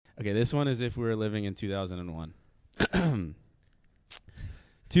Okay, this one is if we were living in 2001.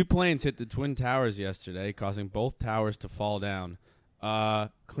 2 planes hit the Twin Towers yesterday, causing both towers to fall down.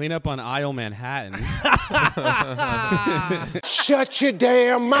 Clean up on aisle Manhattan. Shut your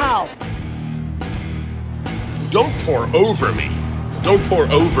damn mouth. Don't pour over me. Don't pour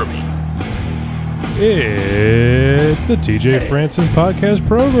over me. It's the TJ Francis podcast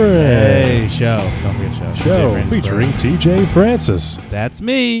program. Hey, show. Don't forget Show TJ Francis featuring TJ Francis. That's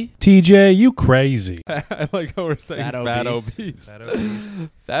me. TJ, you crazy. I like how we're saying Fat obese. fat obese.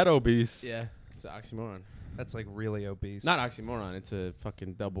 Fat obese. Yeah, it's an oxymoron. That's like really obese. Not oxymoron. It's a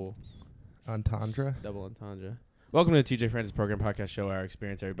fucking double entendre. entendre. Welcome to the TJ Francis program podcast show. Our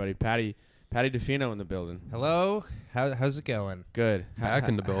experience, everybody. Patty DeFino in the building. Hello. How's it going? Good. Back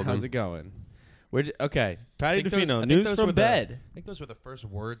in the building. How's it going? Okay, Patty I think DeFino. those News were from the- bed. I think those were the first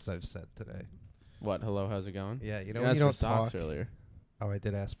words I've said today. What? Hello. How's it going? Yeah, you know You when asked you for don't socks talk. earlier. Oh, I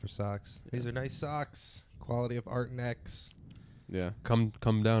did ask for socks. These are nice socks. Quality of Art and X. Yeah. Come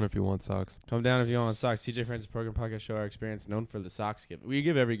down if you want socks. Come down if you want socks. TJ Francis program podcast show. Our experience, known for the socks give. We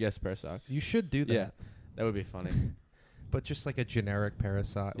give every guest a pair of socks. You should do that. Yeah, that would be funny. But just like a generic pair of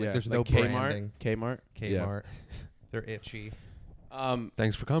socks. Yeah, Like there's like no Kmart. branding. Kmart. Kmart. They're itchy. Yeah.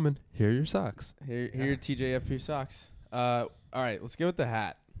 Thanks for coming. Here are your socks. Here are your TJFP socks. All right, let's get with the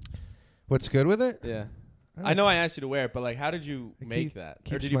hat. What's good with it? Yeah. I know I asked you to wear it, but like, how did you make that? Or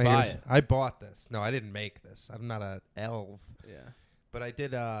Keeps did you my buy ears- it? I bought this. No, I didn't make this. I'm not a elf. Yeah. But I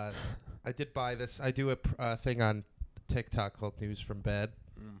did. I did buy this. I do a thing on TikTok called News from Bed.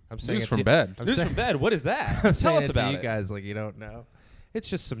 I'm saying News it from to- bed. I'm News saying- from bed. What is that? I'm Tell saying us it to about you it. guys like you don't know. It's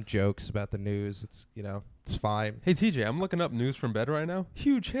just some jokes about the news. It's it's fine. Hey, TJ, I'm looking up news from bed right now.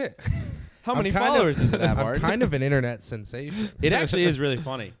 Huge hit. How I'm many kind followers of- does it have, I'm Art? kind of an internet sensation. It actually is really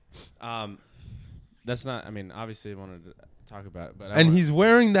funny. That's not. I mean, obviously, I wanted to talk about it, but And he's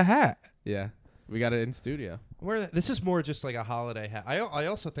wearing the hat. yeah, we got it in studio. This is more just like a holiday hat. I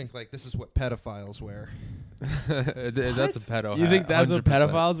also think like this is what pedophiles wear. That's a pedo You hat, think that's what 100%.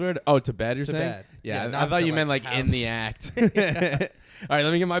 pedophiles wear? Oh, to bed, you're To saying? bed. Yeah, Yeah, I not thought to, you meant like, like in the house. act. All right,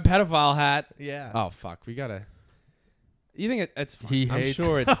 let me get my pedophile hat. Yeah. Oh fuck, we gotta. You think it's fun? He I'm hates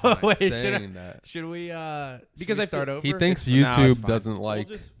sure it's fun. Wait, saying that. Should we? Because I start feel- over. He thinks No, it's YouTube fine. doesn't like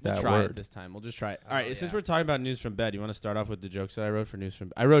we'll that try it word. this time. We'll just try it. All Oh, right, since yeah. we're talking about news from bed, you want to start off with the jokes that I wrote for news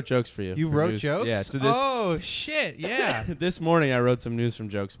from? I wrote jokes for you. You for wrote news- jokes? Yeah. To this, Oh shit! Yeah. this morning I wrote some news from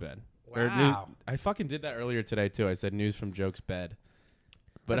jokes bed. Or Wow. I fucking did that earlier today too. I said news from jokes bed.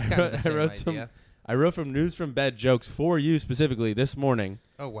 But That's I kinda wrote, the I same wrote idea. some. I wrote from news from bed jokes for you specifically this morning.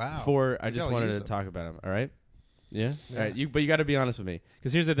 Oh wow. I Maybe just I'll wanted use to them. talk about them. All right. Yeah. Yeah. All right. But you got to be honest with me,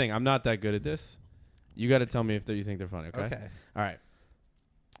 because here's the thing: I'm not that good at this. You got to tell me if you think they're funny. Okay. Okay. All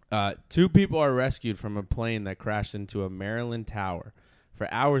right. 2 people are rescued from a plane that crashed into a Maryland tower. For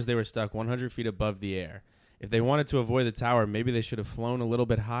hours, they were stuck 100 feet above the air. If they wanted to avoid the tower, maybe they should have flown a little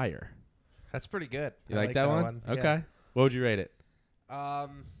bit higher. That's pretty good. You I like that one? Yeah. Okay. What would you rate it?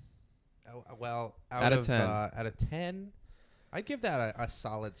 Well, Out of 10. Out of 10, I'd give that a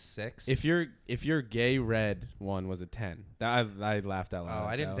solid 6. If your gay red one was a 10, I laughed out loud.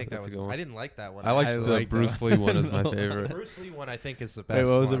 I didn't think that That's a was. good one. I didn't like that one. I like I the like Bruce that. Lee one is my No. The favorite. Bruce Lee one. I think is the best.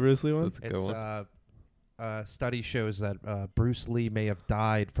 Wait, what was the one. Bruce Lee one? That's a good one. It's study shows that Bruce Lee may have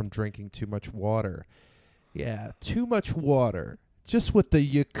died from drinking too much water. Yeah, too much water. Just what the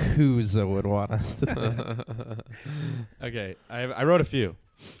Yakuza would want us to do. Okay, I wrote a few.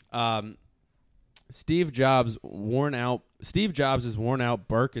 Steve Jobs' worn out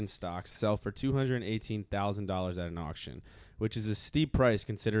Birkenstocks sell for $218,000 at an auction, which is a steep price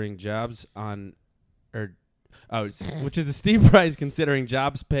considering Jobs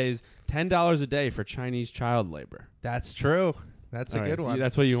pays $10 a day for Chinese child labor. That's true. That's All a right, good one.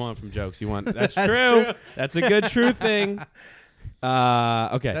 That's what you want from jokes. You want that's, That's true. true. That's a good true thing.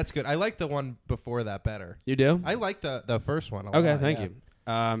 Okay, That's good. I like the one before that better. you do. I like the first one a Okay, lot. thank yeah. you.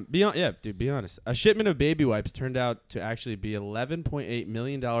 Be honest. A shipment of baby wipes turned out to actually be $11.8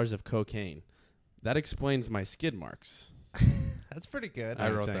 million of cocaine. That explains my skid marks. That's pretty good. I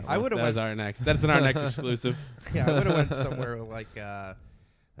wrote Thanks. that. I would've That was went- our next. That's in our next exclusive. Yeah, I would have went somewhere like that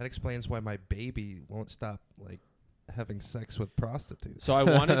explains why my baby won't stop like having sex with prostitutes. So I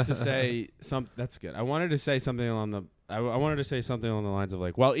wanted to say That's good. I wanted to say something along the. I wanted to say something along the lines of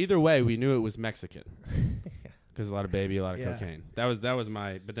like, well, either way, we knew it was Mexican because a lot of baby, a lot of Yeah. cocaine. That was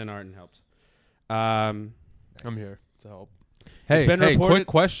my. But then Arden helped. I'm here to help. been Hey, reported- quick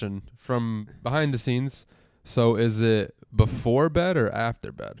question from behind the scenes. So is it before bed or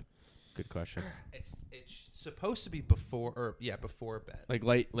after bed? Good question. It's supposed to be before bed. Like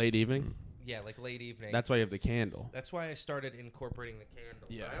late evening. like late evening. That's why you have the candle. That's why I started incorporating the candle.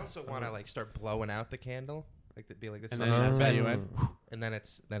 Yeah. But I also want to like start blowing out the candle, like to be like this, And is then my that's how bed. you end. And then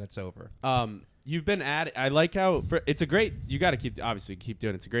it's over. You've been I like how it's a great. You got to keep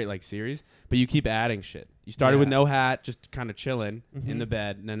doing it. It's a great like series, but you keep adding shit. You started with no hat, just kind of chilling in the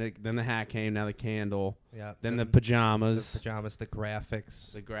bed, and then the hat came. Now the candle. Yeah. Then the pajamas. The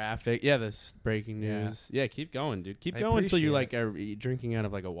graphics. The graphic. Yeah, this breaking news. Yeah, keep going, dude. Keep I going until you like appreciate are drinking out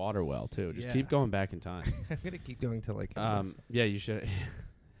of like a water well too. Just Yeah. keep going back in time. I'm gonna keep going till like. Yeah, you should.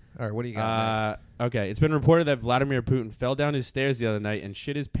 All right, what do you got next? Okay, it's been reported that Vladimir Putin fell down his stairs the other night and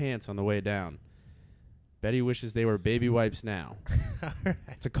shit his pants on the way down. Betty wishes they were baby wipes now.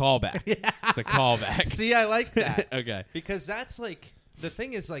 It's a callback. It's a callback. See, I like that. Okay. Because that's like the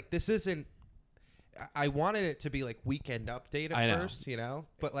thing is like this isn't. I wanted it to be like Weekend Update I at know. first, you know,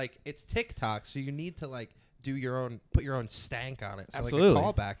 but like it's TikTok, so you need to like do your own, put your own stank on it. So Absolutely. like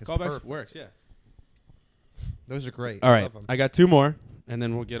a callback is Callbacks perfect. works. Yeah. Those are great. All I right, love 'em. I got two more, and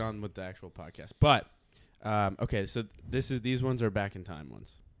then we'll get on with the actual podcast. But okay, so these ones are back in time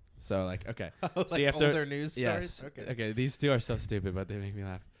ones. So like okay, like so you have to older news yes, stories. okay. These two are so stupid, but they make me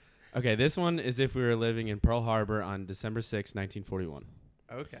laugh. Okay, this one is if we were living in Pearl Harbor on December 6, 1941.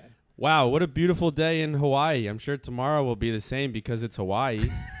 Okay. Wow, what a beautiful day in Hawaii. I'm sure tomorrow will be the same because it's Hawaii.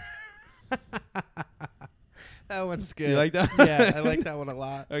 That one's good. You like that? Yeah, I like that one a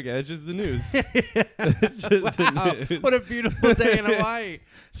lot. Okay, it's just the news. It's just the Wow, news. what a beautiful day in Hawaii.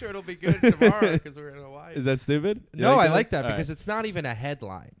 Sure, it'll be good tomorrow because we're in Hawaii. Is that stupid? You No, I like that All because right. it's not even a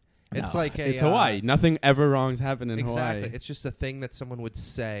headline. It's No, like a it's Hawaii. Nothing ever wrong's happened in exactly. Hawaii. It's just a thing that someone would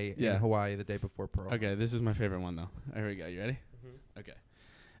say Yeah. in Hawaii the day before Pearl. Okay, this is my favorite one though. Here we go. You ready? Mm-hmm. Okay.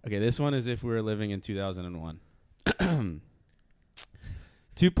 Okay, this one is if we were living in 2001.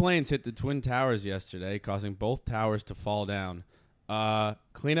 2 planes hit the Twin Towers yesterday, causing both towers to fall down.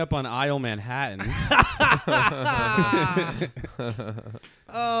 Clean up on aisle Manhattan.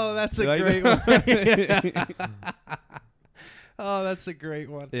 Oh, that's a You like great that? one. Oh, that's a great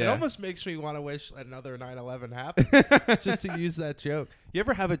one. It Yeah. almost makes me want to wish another 9/11 happened just to use that joke. You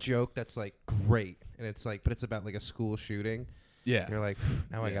ever have a joke that's like great and it's like, but it's about like a school shooting? Yeah. You're like,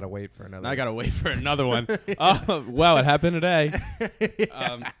 now I Yeah. gotta wait for another. Now I gotta wait for another one. Oh, wow, it happened today.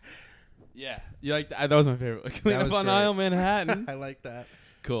 Yeah, you like that was my favorite. Clean That up was on great. aisle Manhattan. I like that.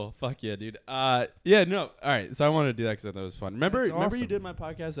 Cool. Fuck yeah, dude. Yeah, no. All right. So I wanted to do that because I thought it was fun. Remember That's you awesome. did my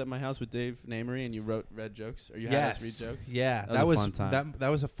podcast at my house with Dave Namery and you read jokes? Or you had Yes. us read jokes? Yeah, That was a fun time. That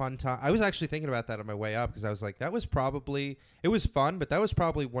was a fun time. I was actually thinking about that on my way up because I was like, that was probably it was fun, but that was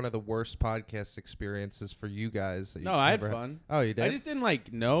probably one of the worst podcast experiences for you guys. That No, you've I had ever fun. Oh, you did? I just didn't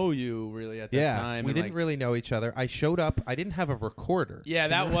like know you really at the yeah, time. we and, didn't like, really know each other. I showed up. I didn't have a recorder. Yeah,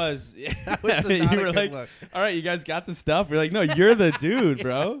 that was. Yeah. That was you not a were good like, look. all right, you guys got the stuff. We're like, no, you're the dude,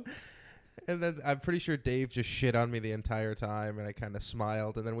 bro. And then I'm pretty sure Dave just shit on me the entire time, and I kind of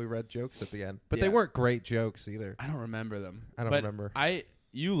smiled, and then we read jokes at the end. But they Yeah. weren't great jokes either. I don't remember them. I don't But remember.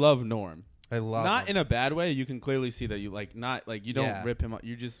 You love Norm. I love Not him. in a bad way. You can clearly see that you like not like you don't Yeah. rip him up.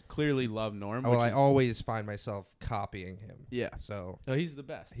 You just clearly love Norm. Well, which I is- always find myself copying him. Yeah. So Oh, he's the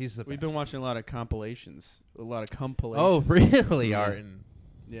best. he's the We've best. been watching a lot of compilations. A lot of compilations. Oh, really, Mm. Arden?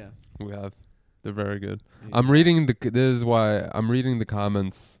 yeah. We have. They're very good. Yeah. I'm reading this is why I'm reading the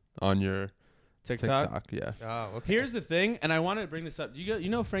comments on your TikTok. Yeah. Oh, okay. Here's the thing, and I wanted to bring this up. You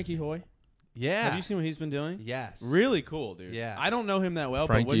know Frankie Hoy? yeah. Have you seen what he's been doing? Yes. Really cool, dude. Yeah. I don't know him that well,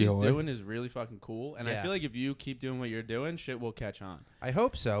 but what Frankie he's Hoy. doing is really fucking cool. And I Yeah. feel like if you keep doing what you're doing, shit will catch on. I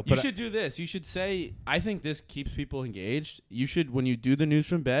hope so. You But should do this. You should say, I think this keeps people engaged. You should, when you do the news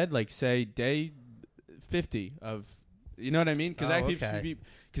from bed, like say day 50 of, you know what I mean? Because Oh, okay.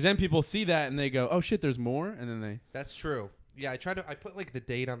 then people see that and they go, oh shit, there's more. And then they, that's true. Yeah, I put like the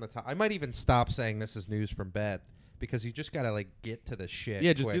date on the top. I might even stop saying this is news from bed because you just gotta like get to the shit.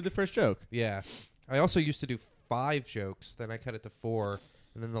 yeah, just quick. do the first joke. Yeah. I also used to do 5 jokes, then I cut it to 4,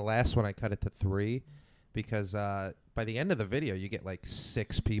 and then the last one I cut it to 3 because by the end of the video you get like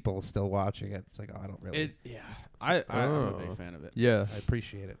 6 people still watching it. It's like, oh, I don't really. I'm a Oh. big fan of it. Yeah. I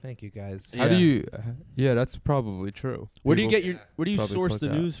appreciate it. Thank you guys. Yeah. How do you? Yeah, that's probably true. Where do you People- get your, where do you probably source click the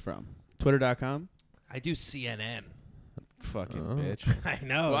that. news from? Twitter.com? I do CNN. Fucking Oh. bitch. I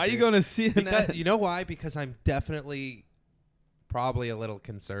know. Why are you dude. going to CNN? Because, you know why? Because I'm definitely probably a little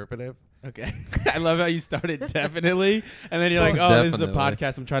conservative. Okay. I love how you started definitely, and then you're like, oh, this is a Definitely.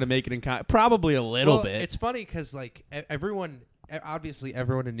 podcast. I'm trying to make it in probably a little Well, bit. It's funny because like obviously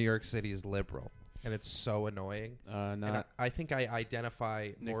everyone in New York City is liberal, and it's so annoying. And not I think I identify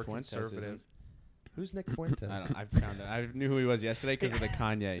Nick more Fuentes, conservative. Who's Nick Fuentes? I don't. I found it. I knew who he was yesterday because of the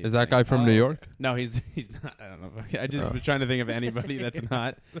Kanye. Is that guy thing. from New York? No, he's not. I don't know. I just was trying to think of anybody that's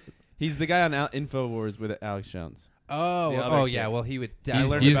not. He's the guy on Infowars with Alex Jones. The other Oh kid. yeah. Well, he would I definitely.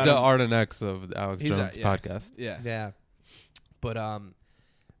 learned He's about the him. Art and X of the Alex He's Jones yes. podcast. Yeah. Yeah. But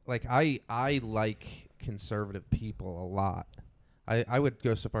like I like conservative people a lot. I would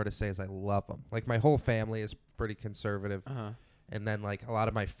go so far to say as I love them. Like my whole family is pretty conservative. And then like a lot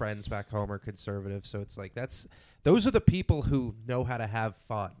of my friends back home are conservative, so it's like those are the people who know how to have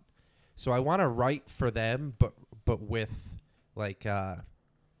fun. So I want to write for them, but with like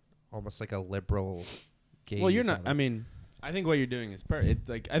almost like a liberal gaze. Well, you're not. on it. I mean, I think what you're doing is it's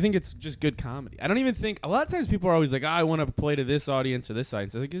like I think it's just good comedy. I don't even think a lot of times people are always like, I want to play to this audience or this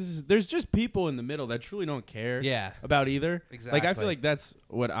audience. Like, there's just people in the middle that truly don't care. Yeah. About either. Exactly. Like I feel like that's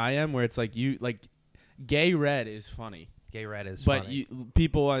what I am. Where it's like gay red is funny. Gay red is But funny.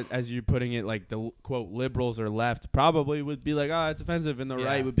 people, as you're putting it, like the quote liberals or left, probably would be like, "Oh, it's offensive," and the Yeah.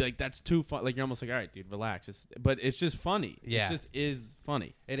 right would be like, "That's too fun." Like you're almost like, "All right, dude, relax." But it's just funny. Yeah. It just is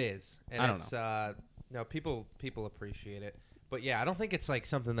funny. It is, and I don't it's no people appreciate it, but yeah, I don't think it's like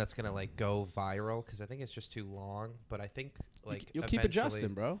something that's gonna like go viral because I think it's just too long. But I think like You'll keep eventually-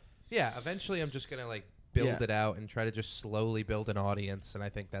 adjusting, bro. Yeah, eventually I'm just gonna like build Yeah. it out and try to just slowly build an audience, and I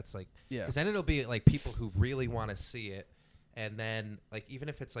think that's like Yeah. because then it'll be like people who really want to see it, and then like even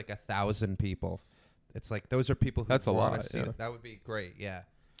if it's like 1,000 people, it's like those are people who That's a want lot, to see yeah. it. That would be great, yeah.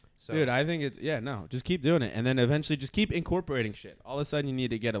 So Dude, I think it's just keep doing it, and then eventually just keep incorporating shit. All of a sudden, you need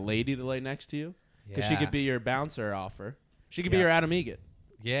to get a lady to lay next to you because she Yeah. could be your bouncer offer. She could be Yeah. your Adam Egget.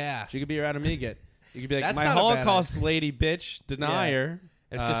 yeah, She could be your Adam Egget. You could be like That's my not a bad Holocaust lady, bitch, denier.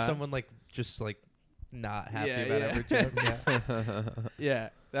 it's just someone like just like not happy yeah, about yeah. every joke. Yeah. Yeah,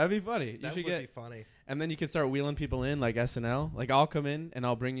 that'd be funny. That you should would get, be funny. and then you can start wheeling people in like SNL. Like I'll come in and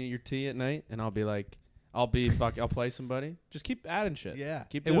I'll bring you your tea at night, and I'll be like, I'll play somebody. Just keep adding shit. Yeah,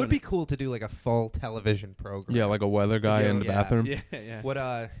 keep. it would be cool to do like a full television program. Yeah, like a weather guy in the Yeah. bathroom. Yeah, yeah. What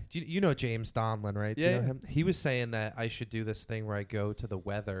do you know James Donlin, right? Do you Yeah, know yeah. him? He was saying that I should do this thing where I go to the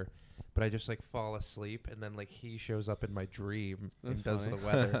weather, but I just like fall asleep and then like he shows up in my dream That's and does funny. the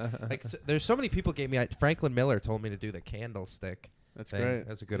weather. Like there's so many people gave me. Franklin Miller told me to do the candlestick. That's thing. great.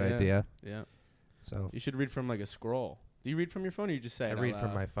 That's a good Yeah. idea. Yeah. So You should read from like a scroll. Do you read from your phone or you just say I it out read from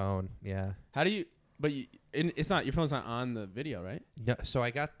loud? my phone. Yeah. How do you? But it's not your phone's not on the video, right? No, so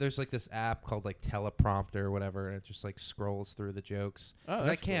there's like this app called like teleprompter or whatever, and it just like scrolls through the jokes. Oh, 'Cause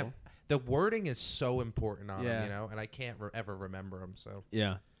that's I can't. cool. The wording is so important on Yeah. them, you know, and I can't ever remember them. So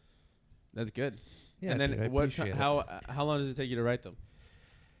Yeah. That's good. yeah, and then dude, I what? appreciate it. How long does it take you to write them?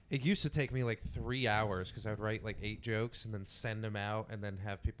 It used to take me like 3 hours because I would write like 8 jokes and then send them out and then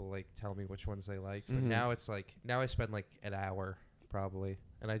have people like tell me which ones they liked. But Mhm. now it's like I spend like an hour probably,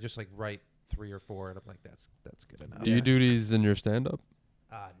 and I just like write 3 or 4, and I'm like that's good enough. Do you do these in your stand-up?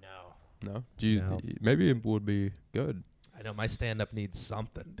 No. No. Do you? No. Maybe it would be good. I know my stand-up needs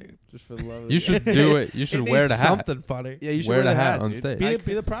something, dude. Just for the love of You it. should do it. You should It wear needs the hat. something funny. Yeah, you should Wear wear the the hat on dude. stage.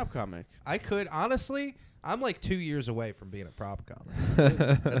 Be the prop comic. I could honestly. I'm like 2 years away from being a prop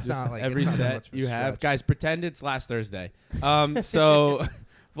comic. That's not like Every it's not that set much of a you have, stretch. guys. Pretend it's last Thursday. So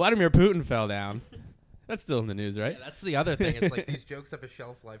Vladimir Putin fell down. That's still in the news, right? Yeah, that's the other thing. It's like these jokes have a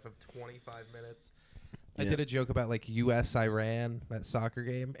shelf life of 25 minutes. I Yeah. did a joke about like U.S.-Iran, that soccer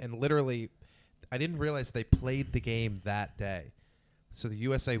game, and literally, I didn't realize they played the game that day. So the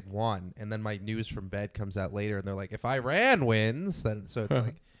USA won, and then my news from bed comes out later, and they're like, if Iran wins, then so it's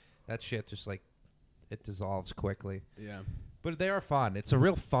like that shit just like it dissolves quickly. Yeah. But they are fun. It's a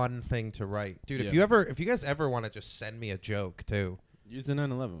real fun thing to write, dude. Yeah. If you guys ever want to just send me a joke too, Use the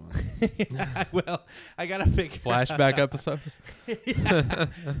 9/11 one. I will. I gotta pick Flashback episode. Yeah.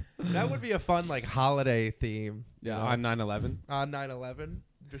 That would be a fun like holiday theme. Yeah, you know, on 9/11. on 9/11,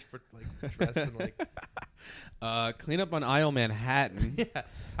 just for like dressing like. Clean up on aisle Manhattan. Yeah,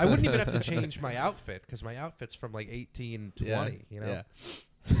 I wouldn't even have to change my outfit because my outfit's from like 1820. You know.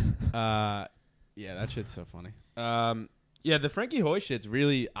 Yeah. Yeah, that shit's so funny. Yeah, the Frankie Hoy shit's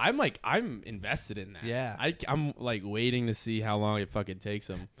really. I'm invested in that. Yeah. I'm like waiting to see how long it fucking takes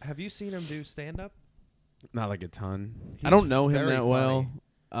him. Have you seen him do stand up? Not like a ton. He's I don't know him very that well.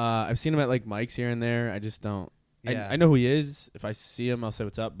 funny. I've seen him at like mics here and there. I just don't. Yeah. I know who he is. If I see him, I'll say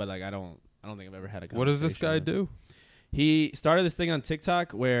what's up. But like, I don't think I've ever had a conversation. What does this guy with him. do? He started this thing on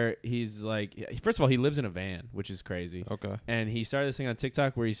TikTok where he's like, first of all, he lives in a van, which is crazy. Okay. And he started this thing on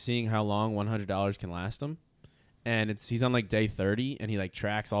TikTok where he's seeing how long $100 can last him. And he's on like day 30 and he like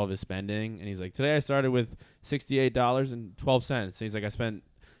tracks all of his spending. And he's like, today I started with $68.12. So he's like, I spent,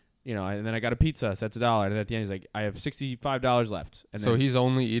 and then I got a pizza. So that's $1. And at the end, he's like, I have $65 left. And So then, he's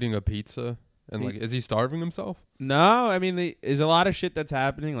only eating a pizza And like, is he starving himself? No, I mean, there's a lot of shit that's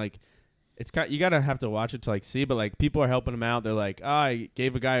happening. Like, you gotta have to watch it to like see. But like, people are helping him out. They're like, oh, I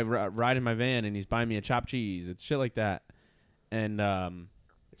gave a guy a ride in my van, and he's buying me a chopped cheese. It's shit like that. And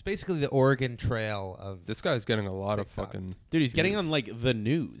It's basically the Oregon Trail of This guy's getting a lot TikTok. of fucking. dude, he's getting news. on like the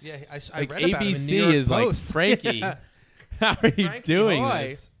news. Yeah, I Like read about him in ABC New York is like, Post. Frankie, Yeah. how are you Frankie doing Hoy.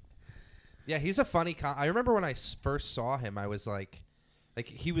 this? Yeah, he's a funny. I remember when I first saw him, I was like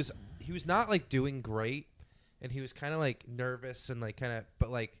he was not like doing great, and he was kind of like nervous and like kind of, but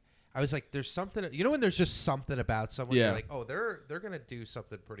like I was like, there's something. You know when there's just something about someone, Yeah. you're like, oh, they're gonna do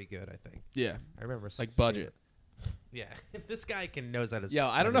something pretty good. I think. Yeah, I remember like seeing budget. it. Yeah, this guy knows how to. Yo,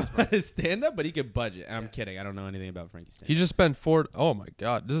 I don't know how to stand up, but he could budget. And I'm kidding. I don't know anything about Frankie stand. He just spent Oh my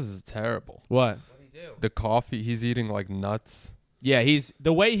god, this is terrible. What? What do you do? The coffee, he's eating like nuts. Yeah, he's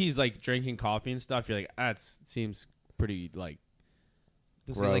the way he's like drinking coffee and stuff. You're like, that seems pretty like.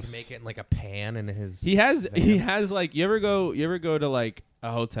 Does he like gross. make it in like a pan in his? He has van? like you ever go to like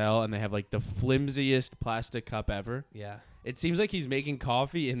a hotel and they have like the flimsiest plastic cup ever. Yeah. It seems like he's making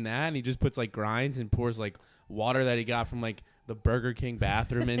coffee in that, and he just puts like grinds and pours like water that he got from like the Burger King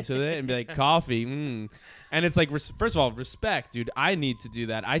bathroom into it, and be like coffee. And it's like first of all, respect, dude. I need to do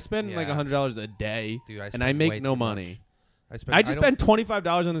that. I spend like Yeah. $100 a day, Dude, I and spend I way make no too much. money. I just don't- spent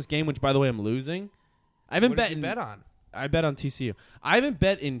 $25 on this game, which by the way I'm losing. I haven't What did bet you in bet on? I bet on TCU. I haven't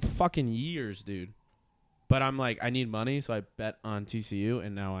bet in fucking years, dude. But I'm like, I need money, so I bet on TCU,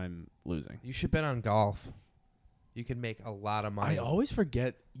 and now I'm losing. You should bet on golf. You can make a lot of money. I always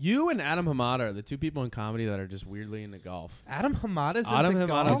forget you and Adam Hamada are the two people in comedy that are just weirdly into golf. Adam Hamada's Adam into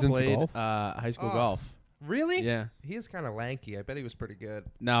Hamada golf. He's into played golf? high school Oh. golf. Really? Yeah. He is kind of lanky. I bet he was pretty good.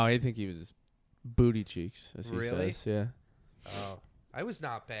 No, I think he was just booty cheeks, as he Really? says. Yeah. Oh, I was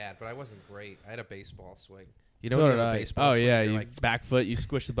not bad, but I wasn't great. I had a baseball swing. You So know, when did you have I. a baseball Oh swing, yeah, you're you like, back foot, you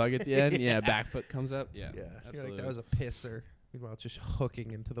squish the bug at the end. Yeah. Yeah, back foot comes up. Yeah. yeah. You're Absolutely. like, that was a pisser. Meanwhile, it's just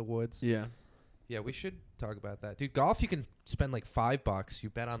hooking into the woods. Yeah. Yeah, we should talk about that, dude. Golf, you can spend like $5. You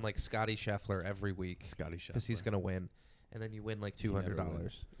bet on like Scotty Scheffler every week Scotty Scheffler. because he's gonna win, and then you win like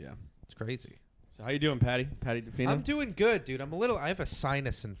 $200. Yeah. It's crazy. So how you doing, Patty? Patty DeFino? I'm doing good, dude. I have a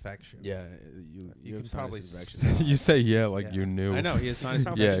sinus infection. Yeah, you You have can probably sinus infection. You say yeah like Yeah. you knew. I know he has sinus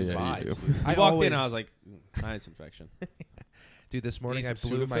Yeah, infection. yeah, you vibes, do. dude. I I walked in, always- I was like, sinus infection. Dude, this morning I need some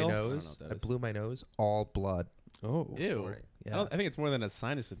blew my Sudafil? I don't know nose. what that I is. blew my nose, all blood. Oh. this Ew. morning. I think it's more than a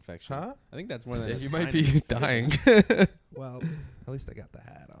sinus infection. Huh? I think that's more than Yeah, a you sinus might be dying. Well, at least I got the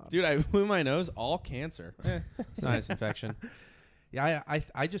hat on. Dude, I blew my nose, all cancer. Sinus infection. Yeah,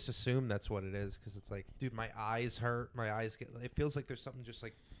 I just assume that's what it is because it's like, dude, my eyes hurt. My eyes get. It feels like there's something just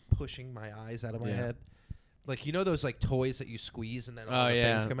like pushing my eyes out of my Yeah. head. Like you know those like toys that you squeeze and then all Oh, the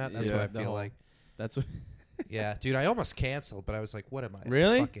yeah. things come out. That's Yeah, what I the feel whole- like. That's what. Yeah, dude, I almost canceled, but I was like, what am I?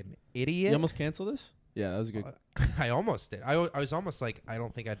 Really? A fucking idiot. You almost canceled this? Yeah, that was a good. I almost did. I was almost like, I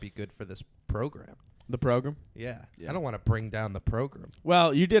don't think I'd be good for this program. The program? Yeah. Yeah. I don't want to bring down the program.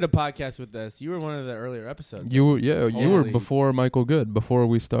 Well, you did a podcast with us. You were one of the earlier episodes. You were Totally. before Michael Good, before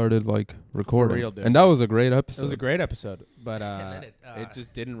we started like recording. real, dude. And that was a great episode. It was a great episode, but And then it it,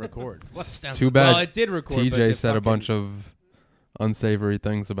 just didn't record. Too bad Well, it did record. but TJ the said a fucking- bunch of unsavory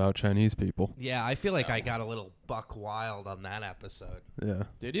things about Chinese people. Yeah, I feel like I got a little buck wild on that episode. Yeah.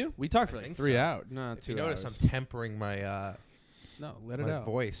 Did you? We talked for I like think 3 so. hours. No, If 2 you notice, hours. I'm tempering my No, let it my out.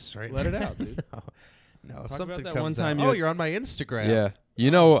 voice right Let it now. out, dude. No, Talk if about something that comes one time out, you oh, had you're on s- my Instagram. Yeah. You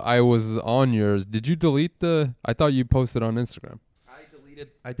know, I was on yours. Did you delete I thought you posted on Instagram.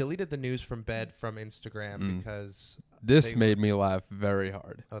 I deleted the news from bed from Instagram because This They- made me laugh very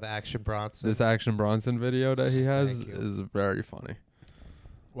hard. of the Action Bronson. This Action Bronson video that he has Thank you. is very funny.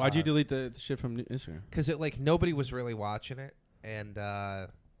 Why'd you delete the shit from Instagram? Because it like nobody was really watching it, and I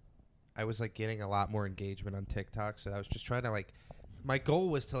was like getting a lot more engagement on TikTok. So I was just trying to like, my goal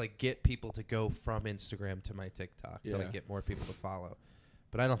was to like get people to go from Instagram to my TikTok to Yeah. like get more people to follow.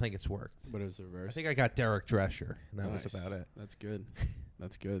 But I don't think it's worked. But it was the reverse. I think I got Derek Drescher, and that Nice. was about it. That's good.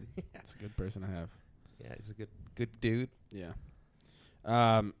 That's good. That's a good person to have. Yeah, he's a good dude. Yeah.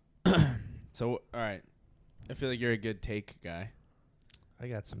 So all right, I feel like you're a good take guy. I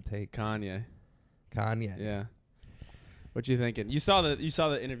got some takes. Kanye. Kanye. Yeah. What you thinking? You saw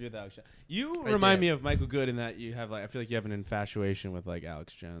the interview with Alex Jones. You I remind did. me of Michael Good in that you have like I feel like you have an infatuation with like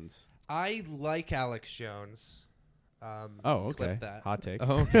Alex Jones. I like Alex Jones. Oh, clip okay. that. Hot take.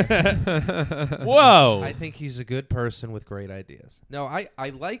 Oh. Whoa. I think he's a good person with great ideas. No, I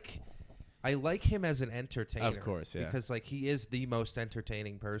like him as an entertainer. Of course, yeah. Because like he is the most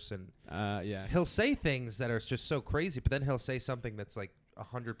entertaining person. Yeah. He'll say things that are just so crazy, but then he'll say something that's like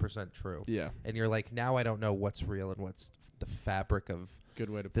 100% true. Yeah. And you're like, now I don't know what's real and what's the fabric of Good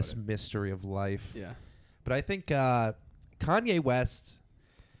way to put this it. mystery of life. Yeah. But I think Kanye West,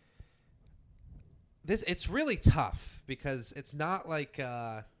 it's really tough because it's not like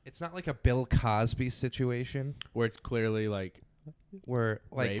a Bill Cosby situation Where it's clearly like where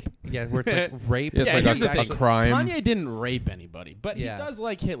like Rape. where it's like rape. Yeah, it's here's the like a thing. crime. Kanye didn't rape anybody, but Yeah. he does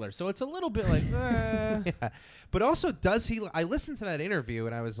like Hitler, so it's a little bit like. Yeah. But also, does he? I listened to that interview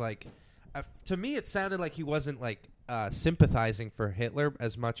and I was like, to me, it sounded like he wasn't like sympathizing for Hitler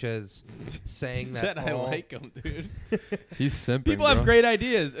as much as saying that. Said I like him, dude. He's simping. People bro. have great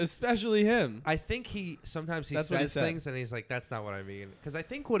ideas, especially him. I think sometimes he That's what he says said. things and he's like, "That's not what I mean." Because I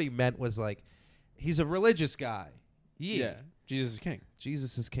think what he meant was like, he's a religious guy. Yeah, Jesus is king.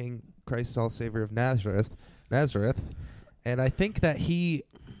 Jesus is King, Christ all Savior of Nazareth, and I think that he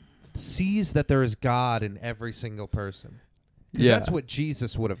sees that there is God in every single person. Because Yeah. that's what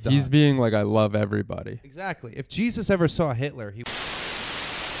Jesus would have done. He's being like, I love everybody. Exactly. If Jesus ever saw Hitler, he.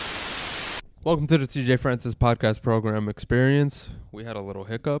 Welcome to the TJ Francis podcast program experience. We had a little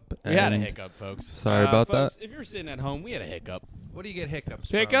hiccup. We had a and hiccup, folks. Sorry about folks, If you're sitting at home, we had a hiccup. What do you get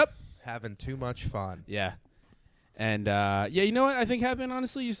hiccups? Hiccup? From? Having too much fun. Yeah. And, you know what I think happened,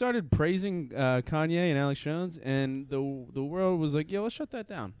 honestly? You started praising Kanye and Alex Jones, and the world was like, let's shut that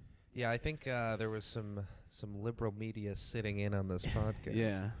down. Yeah, I think there was some liberal media sitting in on this podcast.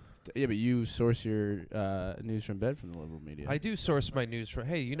 Yeah. Yeah, but you source your news from bed from the liberal media. I do source my news from.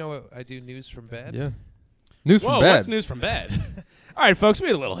 Hey, you know what? I do news from bed. Yeah. News Whoa, from bed. what's news from bed? All right, folks, we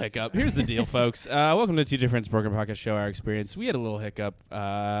had a little hiccup. Here's the deal, folks. Welcome to TJ Francis Program Podcast Show, Our Experience. We had a little hiccup.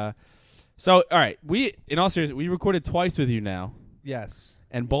 So, all right, in all seriousness, we recorded twice with you now, Yes.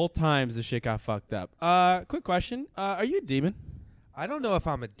 and both times the shit got fucked up. Quick question. Are you a demon? I don't know if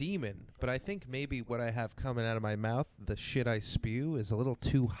I'm a demon, but I think maybe what I have coming out of my mouth, the shit I spew, is a little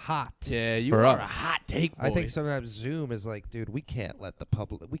too hot. Yeah, you For are a us. hot take boy. I think sometimes Zoom is like, dude, we can't let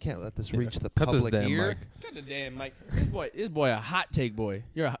this reach the Cut this public damn ear. mic. Got the damn mic. This boy a hot take boy.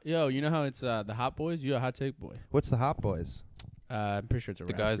 You know how it's the hot boys? You're a hot take boy. What's the Hot Boys? I'm pretty sure it's a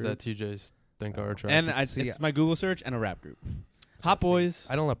The rap guys group. that TJ's think are attractive. And See, it's my Google search and a rap group. Hot boys.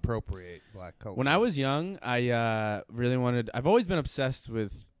 I don't appropriate black culture. When I was young, I really wanted. I've always been obsessed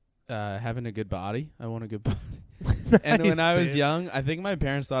with having a good body. I want a good body. And when I was dude. young, I think my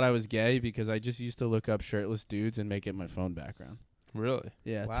parents thought I was gay because I just used to look up shirtless dudes and make it my phone background. Really?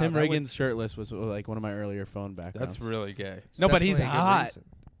 Yeah, Wow, Tim that would- Riggins shirtless was like one of my earlier phone backgrounds. That's really gay. It's No, but he's definitely a good hot. reason.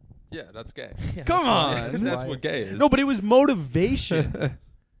 Yeah, that's gay. Yeah, Come that's why- on. That's why what it's- gay is. No, but it was motivation.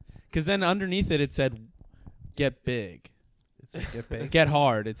 Because then underneath it said, "Get big, It's like, get big. get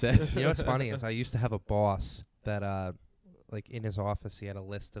hard." It said. You know what's funny is I used to have a boss that like in his office he had a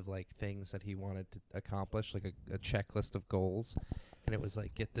list of like things that he wanted to accomplish, like a checklist of goals, and it was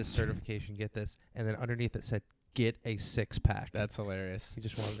like get this certification, get this, and then underneath it said get a 6-pack. That's hilarious. He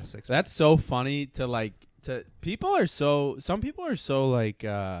just wanted a 6-pack. That's so funny to people are so some people are so like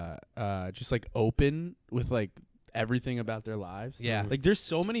just like open with like everything about their lives. Yeah. Like there's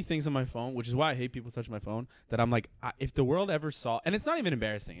so many things on my phone, which is why I hate people touch my phone, that I'm like, if the world ever saw, and it's not even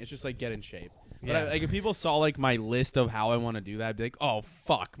embarrassing, it's just like get in shape. But Yeah. like if people saw like my list of how I want to do that, I'd be like, oh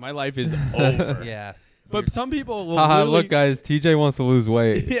fuck, my life is over. Yeah. But some people will Haha, really, look, guys, TJ wants to lose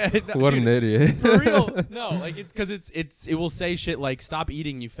weight. yeah, no, What dude, an idiot. for real. No, like it's because it will say shit like stop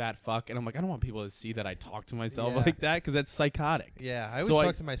eating, you fat fuck, and I'm like, I don't want people to see that I talk to myself Yeah. like that because that's psychotic. Yeah, I always So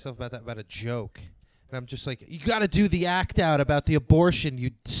talk to myself about that, about a joke. And I'm just like, you got to do the act out about the abortion,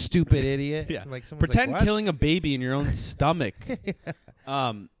 you stupid idiot. Yeah. Like someone's Pretend like, what? killing a baby in your own stomach.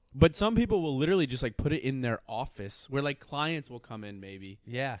 But some people will literally just like put it in their office where like clients will come in maybe.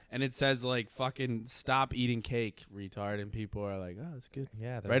 Yeah. And it says like fucking stop eating cake, retard, and people are like, oh, that's good.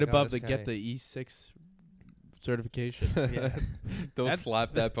 Yeah. there Right we go, above this the get guy. the E6 certification. Yeah. They'll That's-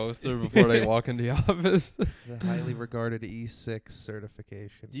 slap that poster before they walk in the office. The highly regarded E6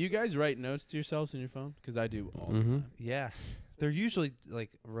 certification. Do you guys write notes to yourselves in your phone? Because I do all the Mhm. time. Yeah. They're usually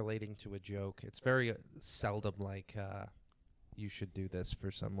like relating to a joke. It's very seldom like you should do this for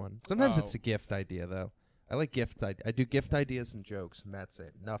someone. Sometimes it's Oh. a gift idea though. I like gift I do gift ideas and jokes and that's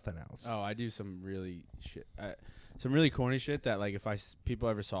it. Nothing else. Oh, I do some really some really corny shit that like if people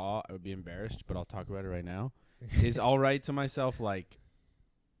ever saw, I would be embarrassed. But I'll talk about it right now. Is I'll write to myself like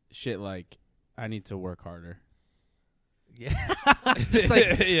shit like I need to work harder. Yeah. Just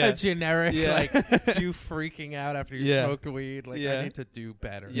like Yeah. a generic Yeah. like you freaking out after you Yeah. smoked weed. Like Yeah. I need to do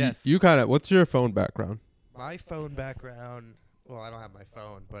better. Yes. You kind of, what's your phone background? My phone background. Well, I don't have my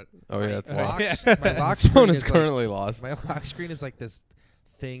phone, but Oh, my yeah, it's lock, lost. my lock His phone screen is like- currently lost. my lock screen is like this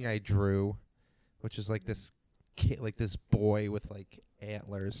thing I drew, which is like this like this boy with like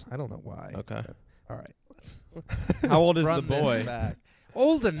antlers. I don't know why. Okay. All right. Let's How old is the run this boy? back.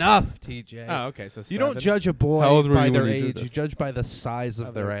 Old enough, TJ. Oh, okay. So You don't 7. judge a boy How old were by you their when you did age. You this? judge by the size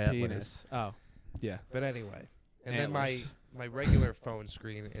of their antlers. penis. Oh, yeah. But anyway, and Antlers. then my regular phone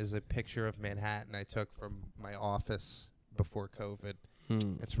screen is a picture of Manhattan I took from my office before COVID.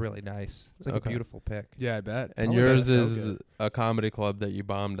 It's really nice. It's like Okay. a beautiful pic. Yeah, I bet. And Oh, yours that's so is good. a comedy club that you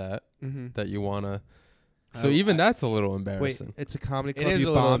bombed at Mm-hmm. that you wanna. So I- even I- that's a little Wait, embarrassing. it's a comedy It club is you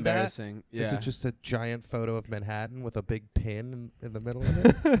a little bombed at? embarrassing. Yeah. Is it just a giant photo of Manhattan with a big pin in the middle of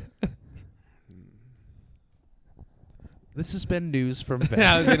it? This has been news from Ben.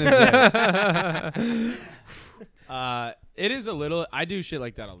 Yeah, I was gonna say. It is a little. I do shit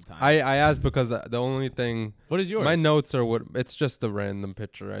like that all the time. I asked because the only thing What is yours? my notes are what it's just a random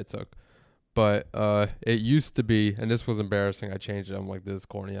picture I took. But it used to be, and this was embarrassing. I changed it. I'm like, this is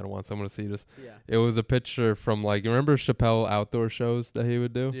corny. I don't want someone to see this. Yeah. It was a picture from like, you remember Chappelle outdoor shows that he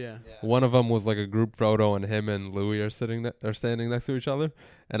would do? Yeah. One of them was like a group photo, and him and Louis are standing next to each other.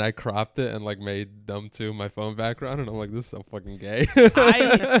 And I cropped it and like made them two my phone background, and I'm like, this is so fucking gay. Here's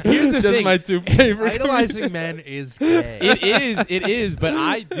the just thing. my two favorite. Idolizing men is gay. It is, but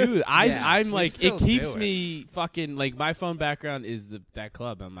I do. Yeah, I'm we like, still it keeps do it. me fucking like my phone background is that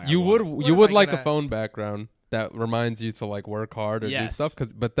club. I'm like, I You want would it. you am would I like a gonna- phone background that reminds you to like work hard or do Yes. stuff.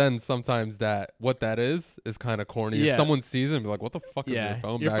 But then sometimes what that is kind of corny. Yeah. If someone sees it and be like, what the fuck is Yeah, your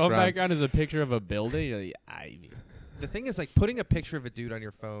phone your background? phone background is a picture of a building. You're like, The thing is, like, putting a picture of a dude on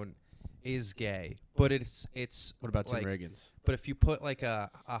your phone is gay, but it's What about Tim like, Riggins? But if you put like a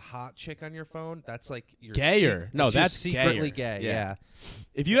hot chick on your phone, that's like you're Gayer. No, you're that's secretly gayer. gay. Yeah. Yeah.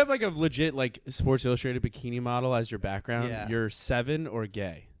 If you have like a legit like Sports Illustrated bikini model as your background, Yeah. you're 7 or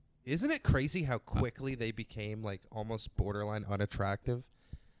gay. Isn't it crazy how quickly they became like almost borderline unattractive?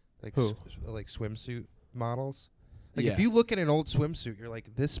 Like Who? like swimsuit models. Like Yeah. if you look at an old swimsuit, you're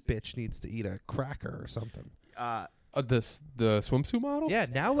like, this bitch needs to eat a cracker or something. The swimsuit models? Yeah,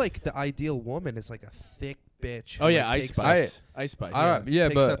 now like the ideal woman is like a thick bitch. who, Oh yeah, like, Ice takes Spice. Ice Spice. Yeah,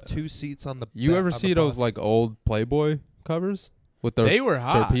 takes but up 2 seats on the. You ever on see the those bus. like old Playboy covers with their They were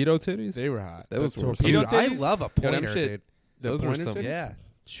hot. torpedo titties? They were hot. Those The were torpedo Dude, I titties? love a Yo, them pointer, shit- dude. The Those were pointer some- titties? Yeah,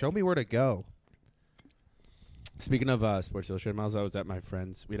 show me where to go. Speaking of Sports Illustrated models, I was at my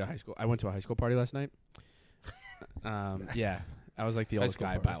friend's. We had a high school. I went to a high school party last night. Yeah, I was like the High oldest school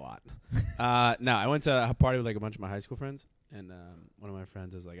guy party. by a lot. No, I went to a party with like a bunch of my high school friends, and one of my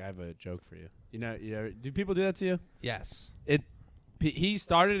friends is like, "I have a joke for you." You know, do people do that to you? Yes. He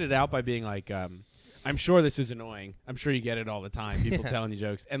started it out by being like, "I'm sure this is annoying. I'm sure you get it all the time. People Yeah. telling you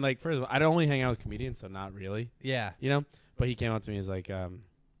jokes." And like, first of all, I don't only hang out with comedians, so not really. Yeah. You know, but he came up to me. He's like,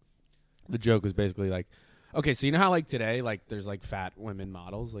 the joke was basically like, okay, so you know how like today, like there's like fat women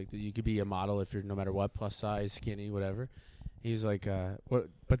models, like you could be a model if you're no matter what, plus size, skinny, whatever. He's like, what?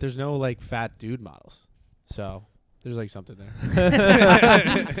 But there's no like fat dude models, so there's like something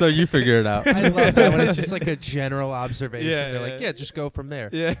there. So you figure it out. I love that when it's just like a general observation. Yeah, They're yeah. like, yeah, just go from there.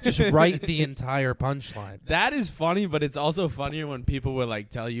 Yeah, Just write the entire punchline. That is funny, but it's also funnier when people would like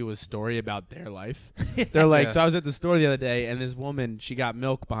tell you a story about their life. They're like, Yeah. so I was at the store the other day, and this woman, she got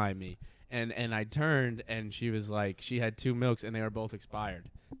milk behind me, and I turned, and she was like, she had 2 milks, and they were both expired.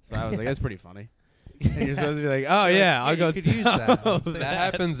 So I was like, that's pretty funny. And you're supposed to be like, oh You're yeah, like, I'll yeah, go you could use that. tell That That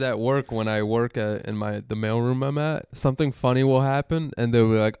happens at work when I work in the mailroom I'm at. Something funny will happen, and they'll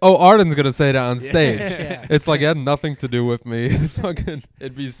be like, "Oh, Arden's gonna say that on stage." Yeah. It's like it had nothing to do with me. Fucking,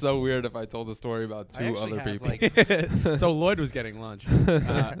 it'd be so weird if I told a story about I 2 actually other have, people. like, So Lloyd was getting lunch.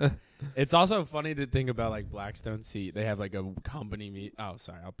 It's also funny to think about like Blackstone Seat. They have like a company meet. Oh,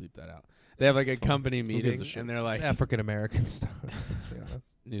 sorry, I'll bleep that out. They have like a company gives a meeting, shit? and they're like, it's African American stuff. Let's be honest.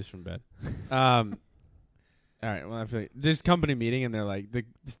 news from bed. All right. Well, I feel like there's company meeting, and they're like the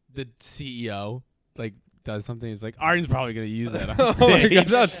CEO like does something. He's like, Arden's probably gonna use that on Oh my stage. god,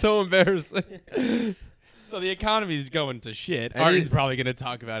 that's so embarrassing. So the economy's going to shit. Any- Arden's probably gonna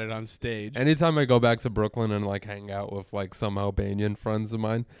talk about it on stage. Anytime I go back to Brooklyn and like hang out with like some Albanian friends of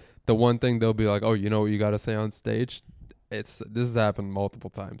mine, the one thing they'll be like, "Oh, you know what you got to say on stage?" This has happened multiple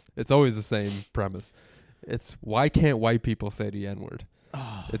times. It's always the same premise. It's why can't white people say the N-word?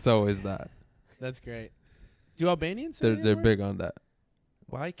 Oh, It's always that. that's great. Do Albanians? say They're the they're N-word? big on that.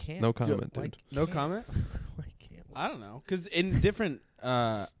 Why can't? No comment, why dude. No can't- comment. Why can't? I don't know, because in different.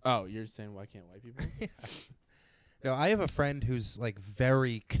 Oh, you're saying why can't white people? No, I have a friend who's like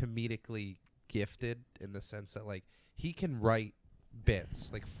very comedically gifted in the sense that like he can write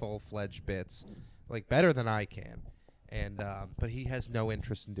bits, like full-fledged bits, like better than I can. and but he has no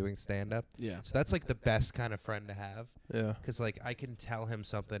interest in doing stand up. Yeah. So that's like the best kind of friend to have. Yeah. Because, like, I can tell him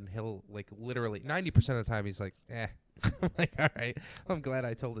something. He'll, like, literally 90% of the time he's like, eh. I'm like, all right. I'm glad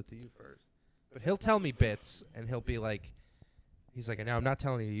I told it to you first. But he'll tell me bits, and he'll be like, he's like, no, I'm not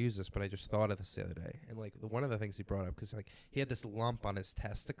telling you to use this, but I just thought of this the other day. And, like, one of the things he brought up, because, like, he had this lump on his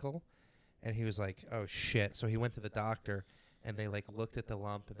testicle, and he was like, oh, shit. So he went to the doctor, and they, like, looked at the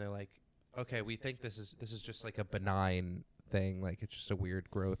lump, and they're like, okay, we think this is just, like, a benign thing. Like, it's just a weird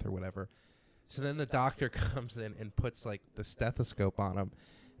growth or whatever. So then the doctor comes in and puts, like, the stethoscope on him.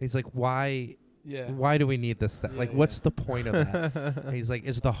 He's like, why do we need this? Like, what's the point of that? And he's like,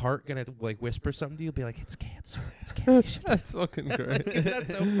 is the heart going to, like, whisper something to you? Be like, it's cancer. It's cancer. That's fucking great.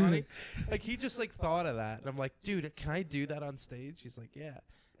 That's so funny. Like, he just, like, thought of that. And I'm like, dude, can I do that on stage? He's like, yeah.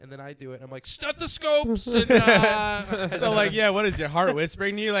 And then I do it. And I'm like, stethoscopes. And, So, like, yeah, what is your heart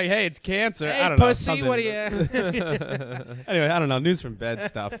whispering to you? Like, hey, it's cancer. hey, I don't know. pussy, something. what are you? Anyway, I don't know. News from bed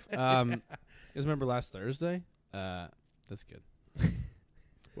stuff. You guys remember last Thursday? That's good.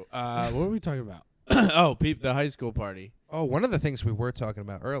 What were we talking about? Oh, the high school party. Oh, one of the things we were talking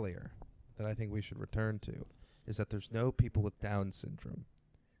about earlier that I think we should return to is that there's no people with Down syndrome.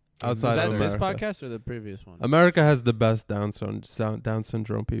 Outside Was that of this America. podcast or the previous one? America has the best Down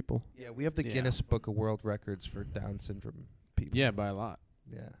syndrome people. Yeah, we have the Yeah. Guinness Book of World Records for Down syndrome people. Yeah, by a lot.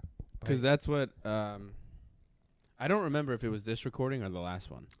 Yeah. Because that's what... I don't remember if it was this recording or the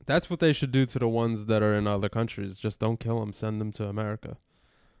last one. That's what they should do to the ones that are in other countries. Just don't kill them. Send them to America.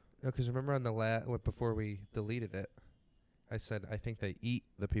 No, because remember on the before we deleted it, I said I think they eat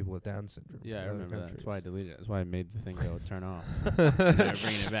the people with Down syndrome. Yeah, I in other remember that. That's countries. why I deleted it. That's why I made the thing go turn off. Now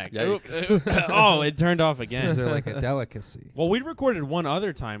bringing it back. Yikes. Oops. Oh, it turned off Is again. there like a delicacy? Well, we recorded one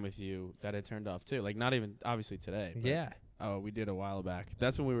other time with you that it turned off too. Like not even obviously today. but- Yeah. Oh, we did a while back.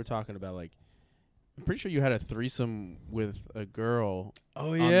 That's when we were talking about like. I'm pretty sure you had a threesome with a girl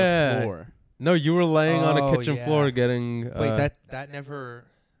Oh on the floor. No, you were laying on a Oh, kitchen yeah. floor getting. Wait, that never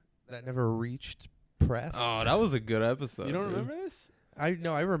reached press. Oh, that was a good episode. You don't dude. remember this? I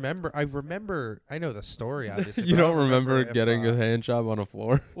remember. I know the story. Obviously, You but I don't remember if, getting a hand job on a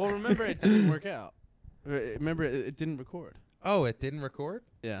floor? Well, remember it didn't work out. Remember it didn't record. Oh, it didn't record.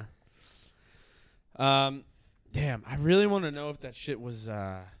 Yeah. Damn, I really want to know if that shit was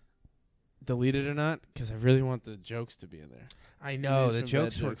deleted or not, because I really want the jokes to be in there. I know News the from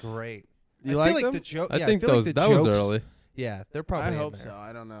jokes bad were jokes. great. You I like feel like them? the joke. I Yeah, think I feel those like the that was jokes- early. Yeah, they're probably. I in hope there. so.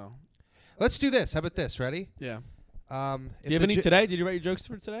 I don't know. Let's do this. How about this? Ready? Yeah. Do Do you have any today? Did you write your jokes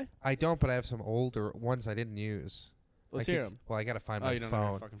for today? I don't, but I have some older ones I didn't use. Let's I hear could- them. Well, I gotta find Oh, my you don't have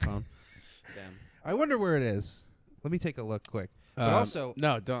phone. your fucking phone. Damn. I wonder where it is. Let me take a look quick. But also,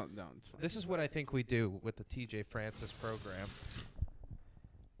 no, don't. It's fine. this is what I think we do with the TJ Francis program.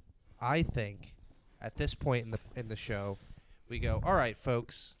 I think at this point in the show, we go, all right,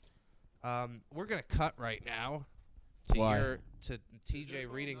 folks, we're gonna cut right now to Why? to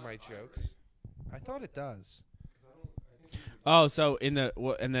TJ reading my jokes. I thought it does. Oh, so in the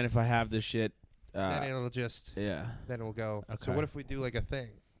and then if I have this shit, Then it'll just yeah, then we'll go. So Okay. what if we do like a thing?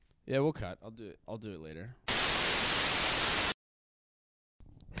 yeah, we'll cut. I'll do it later.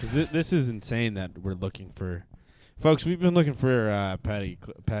 Because this is insane that we're looking for, folks. We've been looking for Patty.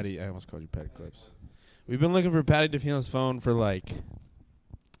 I almost called you Patty Clips. We've been looking for Patty DeFino's phone for like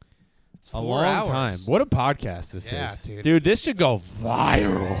It's a 4 long hours. time. What a podcast this Yeah, is, dude. This should go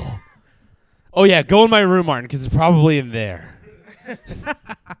viral. Oh yeah, go in my room, Martin, because it's probably in there.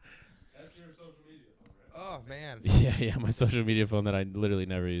 Oh man. Yeah, my social media phone that I literally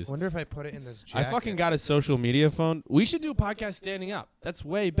never use. Wonder if I put it in this I jacket. fucking got a social media phone. We should do a podcast standing up. That's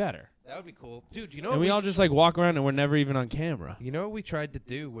way better. That would be cool, dude. You know, And what we all just like walk around and we're never even on camera. You know what we tried to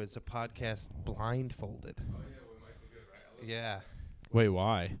do was a podcast blindfolded. Yeah, Wait,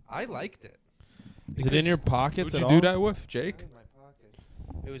 why? I liked it. Is it in your pockets Who'd at you all? do that with, Jake? In my pockets.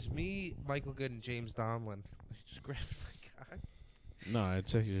 It was me, Michael Good, and James Donlin. Just grabbed my guy. No,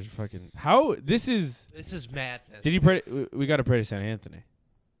 it's like you're fucking. How this is? This is madness. Did you pray? We got to pray to Saint Anthony.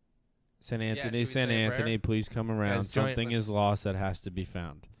 Saint should Anthony, we Saint say a Anthony, prayer? please come around. Guys, join- Something let's- is lost that has to be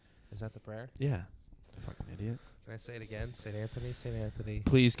found. Is that the prayer? Yeah. Fucking idiot. Can I say it again? Saint Anthony, Saint Anthony.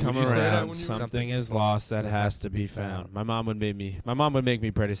 Please come you say that around. when you- Something is lost that has to be found. My mom would make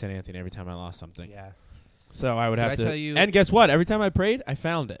me pray to Saint Anthony every time I lost something. Yeah. So I would Did have I to. tell you- And guess what? Every time I prayed, I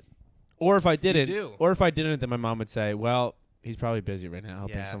found it. Or if I didn't, do. then my mom would say, "Well, he's probably busy right now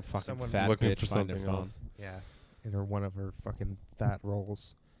helping Yeah, some fucking someone fat Looking bitch for find their something phone." else. Yeah. In one of her fucking fat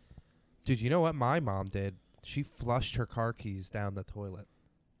rolls. Dude, you know what my mom did? She flushed her car keys down the toilet.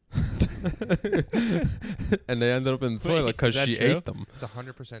 And they ended up in the Wait, toilet because is that she true? ate them. It's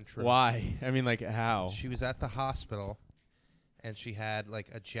 100% true. Why? I mean, like, how? She was at the hospital, and she had like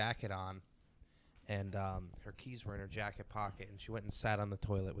a jacket on, and her keys were in her jacket pocket, and she went and sat on the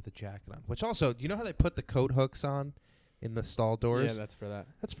toilet with the jacket on. Which also, you know how they put the coat hooks on in the stall doors? Yeah, that's for that.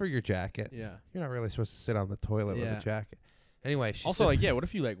 That's for your jacket. Yeah. You're not really supposed to sit on the toilet with Yeah. a jacket. Anyway, she Also, said like, yeah, what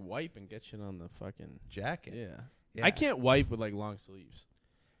if you, like, wipe and get shit on the fucking... jacket. Yeah. Yeah. I can't wipe with, like, long sleeves.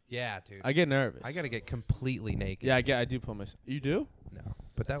 Yeah, dude. I get nervous. I gotta get completely naked. Yeah, I do pull myself. You do? No,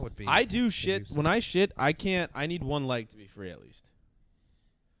 but that would be. I do shit. abusive. When I shit, I can't. I need one leg to be free at least.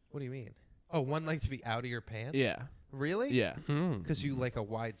 What do you mean? Oh, one leg to be out of your pants? Yeah. Really? Yeah. Because you like a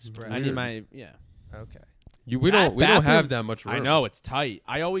wide spread. I need my... Yeah. Okay. We That don't have bathroom- that much room. I know. It's tight.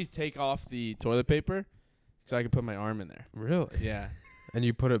 I always take off the toilet paper so I can put my arm in there. Really? Yeah. And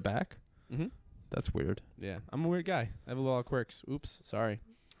you put it back? Mm-hmm. That's weird. Yeah. I'm a weird guy. I have a lot of quirks. Oops. Sorry.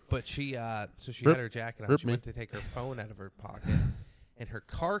 But she, so she Rip- had her jacket on. rip She me. went to take her phone out of her pocket, and her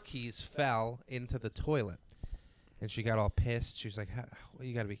car keys fell into the toilet. And she got all pissed. She was like, well,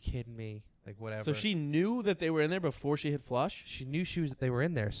 "You got to be kidding me!" Like whatever. So she knew that they were in there before she hit flush? She knew they were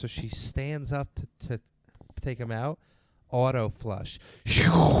in there, so she stands up to take them out. Auto flush.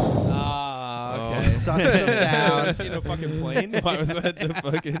 Ah, Oh. okay. Sucks them down. Was she in a fucking plane? Why was that the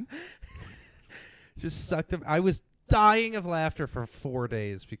fucking... Just sucked them. I was dying of laughter for 4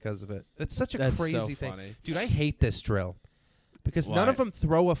 days because of it. It's such a That's so crazy thing. funny. Dude, I hate this drill. Because none Why? of them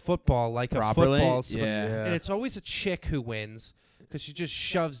throw a football like Properly? a football. Yeah. And it's always a chick who wins because she just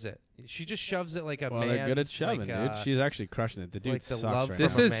shoves it. She just shoves it like a Well, man. they're good at shoving, dude. She's actually crushing it. The dude like the sucks love right from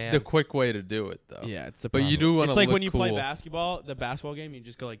This now. a is man. the quick way to do it, though. Yeah, it's the But you problem. do wanna It's like look when you play cool. basketball, the basketball game, you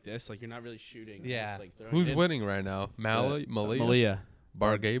just go like this. Like, you're not really shooting. You're Yeah. just, like, throwing Who's it. winning right now? Malia? Malia.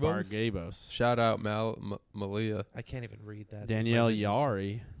 Bargabos? Bargabos. Shout out Malia. I can't even read that. Danielle My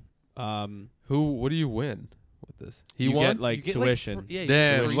vision's- Yari. What do you win with this? He you won? get like You get, tuition. Like, yeah, you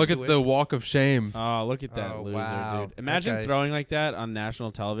Damn, get look at the tuition. walk of shame. Oh, look at that Oh, loser, wow. dude! Imagine Okay. throwing like that on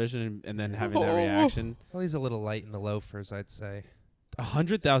national television and then having that reaction. Well, he's a little light in the loafers, I'd say.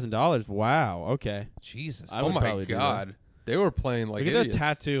 $100,000. Wow. Okay. Jesus. I Oh would my probably do that. god. They were playing like Look at idiots.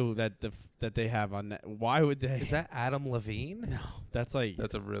 that tattoo that they have on that. Why would they? Is that Adam Levine? No, that's like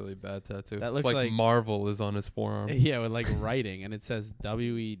That's a really bad tattoo. That It's looks like, like- Marvel is on his forearm. yeah, with like writing, and it says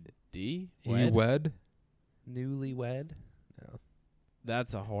WED. You wed? Newlywed? No.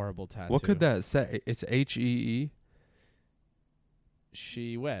 That's a horrible tattoo. What could that say? It's HEE.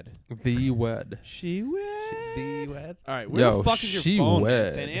 She wed. The wed. She wed. The wed? All right, where Yo, the fuck is your she phone?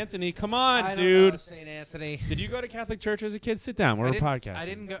 wed. St. Anthony, come on, I dude. don't know, St. Anthony. Did you go to Catholic church as a kid? Sit down. We're I a didn't- podcast. I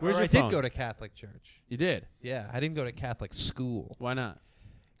didn't go. Where's or your I did phone? go to Catholic church. You did. Yeah, I didn't go to Catholic school Why not?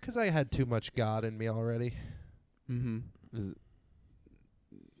 because I had too much God in me already. Mm-hmm.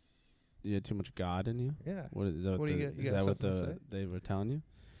 You had too much God in you. Yeah, What is that? What do you got- you got what something to say? they were telling you?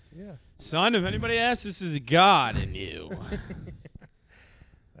 yeah. Son, if anybody asks, this is God in you.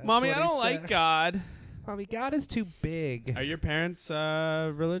 That's Mommy, what I he don't said. like God. Mommy, God is too big. Are your parents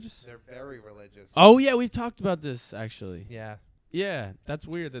religious? They're very religious. Oh yeah, we've talked about this actually. Yeah. Yeah, that's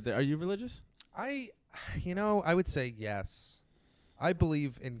weird. Are you religious? I would say yes. I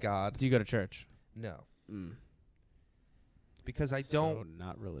believe in God. Do you go to church? No, Mm. because I So don't.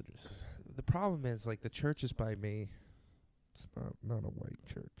 not religious. The problem is like the church is by me. It's not a white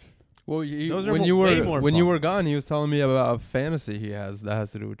church. Well, Those are when mo- you way were more when you fun. were gone, he was telling me about a fantasy he has that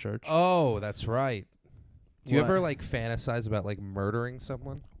has to do with church. Oh, that's right. Do you What? ever like fantasize about like murdering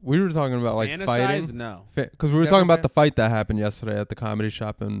someone? We were talking about like Fantasize? fighting No. because we were Never talking about fan- the fight that happened yesterday at the comedy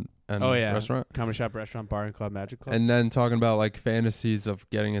shop and Oh yeah, restaurant, comedy shop, restaurant, bar, and club, magic club. and then talking about like fantasies of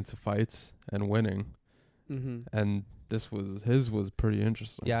getting into fights and winning. Mm-hmm. And his was pretty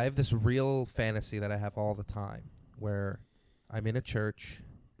interesting. Yeah, I have this real fantasy that I have all the time where I'm in a church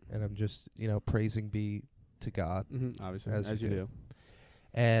and I'm just, praising be to God. Mm-hmm. Obviously, As as you you do. do.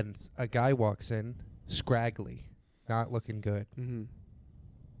 And a guy walks in, scraggly, not looking good, Mm-hmm.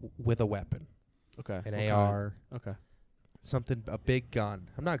 with a weapon, Okay. an Okay. AR, Okay. a big gun.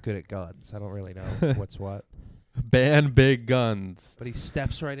 I'm not good at guns. I don't really know what's what. Ban big guns. But he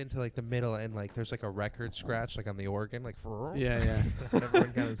steps right into like the middle and like there's like a record scratch like on the organ, like Yeah, yeah.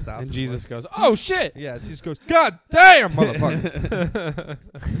 everyone kind of stops. And Jesus goes, "Oh shit!" Yeah, Jesus goes, God damn, motherfucker.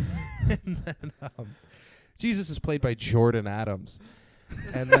 And then, Jesus is played by Jordan Adams.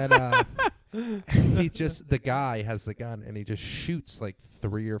 And then the guy has the gun and he just shoots like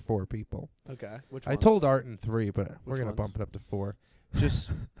 3 or 4 people. Okay. Which I told Arton 3, but we're Which going to ones? bump it up to 4. Just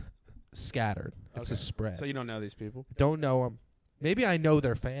scattered. It's a Okay. spread. So you don't know these people? Don't know them. Maybe I know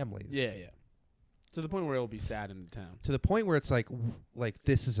their families. Yeah, yeah. To the point where it'll be sad in the town. To the point where it's like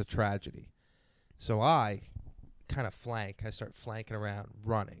this is a tragedy. So I kind of flank. I start flanking around,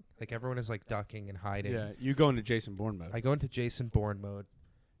 running. Like everyone is like ducking and hiding. Yeah, you go into Jason Bourne mode. I go into Jason Bourne mode.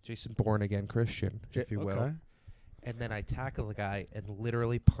 Jason Bourne again, Christian, if you will. Okay. And then I tackle the guy and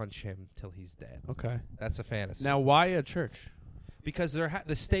literally punch him till he's dead. Okay. That's a fantasy. Now, why a church? Because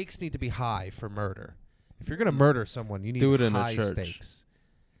the stakes need to be high for murder. If you're gonna murder someone, you need Do it in a high church. stakes.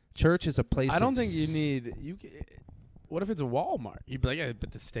 Church is a place. I don't of think you need. What if it's a Walmart? You'd be like, yeah, but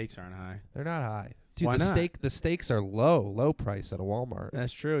the stakes aren't high. They're not high, dude. Why not? The stakes are low price at a Walmart.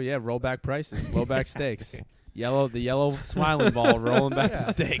 That's true. Yeah, rollback prices, low back stakes. The yellow smiling ball rolling back to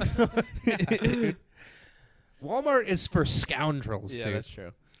stakes. Walmart is for scoundrels, Yeah, dude. that's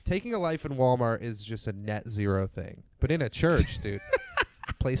true. Taking a life in Walmart is just a net zero thing. But in a church, dude,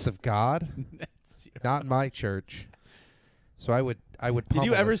 place of God, not my church. So I would. Did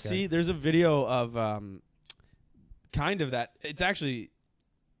you ever this guy. see? There's a video of kind of that. It's actually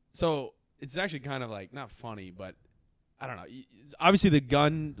kind of like not funny, but I don't know. Obviously, the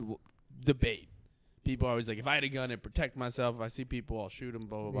gun debate. People are always like, if I had a gun, I'd protect myself. If I see people, I'll shoot them,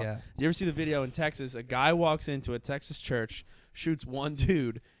 blah, blah, blah. Yeah. You ever see the video in Texas? A guy walks into a Texas church, shoots one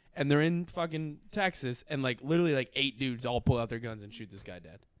dude, and they're in fucking Texas, and like literally like 8 dudes all pull out their guns and shoot this guy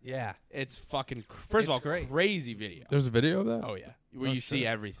dead. Yeah. It's fucking, first of all, great. crazy video. There's a video of that? Oh, yeah. Where you see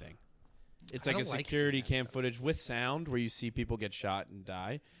everything. It's I like a don't like security seeing that cam stuff. footage with sound where you see people get shot and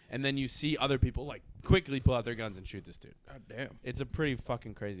die. And then you see other people like quickly pull out their guns and shoot this dude. God damn. It's a pretty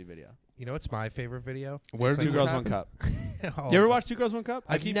fucking crazy video. You know what's my favorite video? Where It's did Two this Girls, happen? One Cup. Oh, You ever watch Two Girls, One Cup?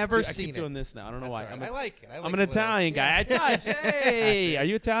 I've never I seen keep it. doing this now. I don't know That's why. all right. I like it. I'm an Italian guy. I touch. Hey, are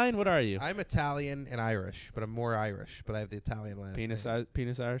you Italian? What are you? I'm Italian and Irish, but I'm more Irish. But I have the Italian last Penis name.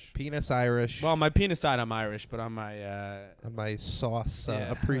 Irish. Penis Irish. Well, on my penis side, I'm Irish, but on my on my sauce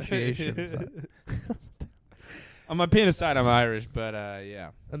yeah. appreciation side. on my penis side, I'm Irish, but yeah.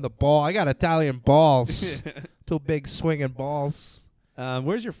 And the ball. I got Italian balls. Two big swinging balls.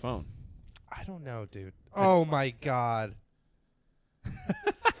 Where's your phone? I don't know, dude. Oh my god.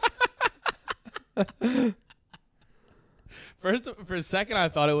 First, for a second, I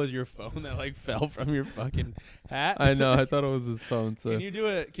thought it was your phone that like fell from your fucking hat. I know. I thought it was his phone, too. Can you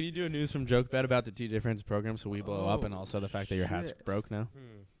do a news from Joke Bet about the TJ Friends program so we blow up, and also the fact that your hat's broke now?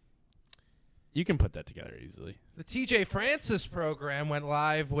 You can put that together easily. The TJ Francis program went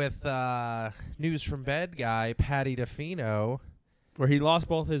live with news from bed guy Patty DeFino. Where he lost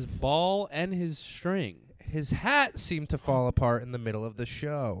both his ball and his string. His hat seemed to fall apart in the middle of the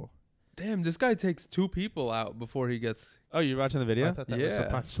show. Damn, this guy takes 2 people out before he gets... Oh, you're watching the I video? thought that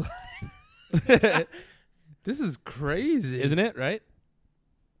Yeah. was the punchline. This is crazy. Isn't it, right?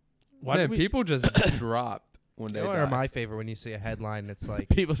 Why Man, did we- people just drop when they You know what die. are my favorite when you see a headline that's like,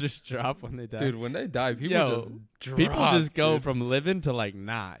 people just drop when they die? Dude, when they die, people Yo, just drop. people just go dude. from living to like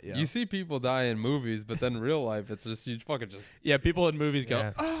not. Yo. You see people die in movies, but then in real life, it's just, you fucking just... Yeah, people in movies go,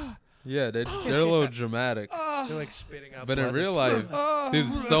 yeah. Yeah, they're a little dramatic. They're like spitting up But in blood. real life,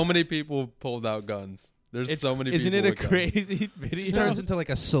 dude, so many people pulled out guns. There's so many Isn't people it a with guns. crazy video? It turns into like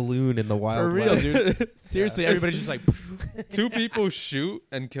a saloon in the Wild For real, West. dude. Seriously, everybody's just like, 2 people shoot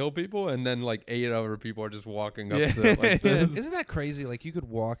and kill people, and then like 8 other people are just walking up Yeah. to it like this. Isn't that crazy? Like you could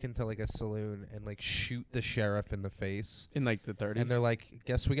walk into like a saloon and like shoot the sheriff in the face, in like the 30s. and they're like,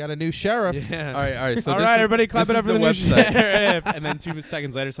 "Guess we got a new sheriff." yeah. All right. So All this right, is- everybody, clap this it up is for the new website. sheriff. And then 2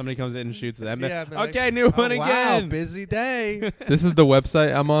 seconds later, somebody comes in and shoots them. Yeah, and they're Okay, like, new one wow, again. busy day. This is the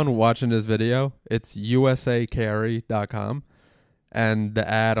website I'm on watching this video. It's usacarry.com, and the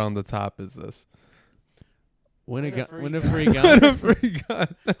ad on the top is this. Win a Win a free gun. a free gun.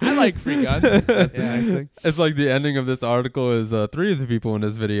 I like free guns. That's the Yeah. nice thing. It's like the ending of this article is 3 of the people in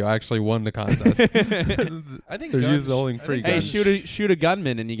this video actually won the contest. I think They're guns, used holding I free think Hey, guns. shoot a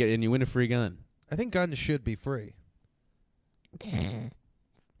gunman and you win a free gun. I think guns should be free.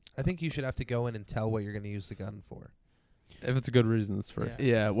 I think you should have to go in and tell what you're going to use the gun for. If it's a good reason, it's free. Yeah.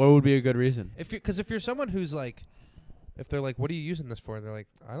 Yeah, what would be a good reason? Because if you're someone who's like, if they're like, "What are you using this for?" and they're like,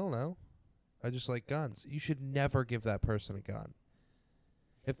 "I don't know, I just like guns," you should never give that person a gun.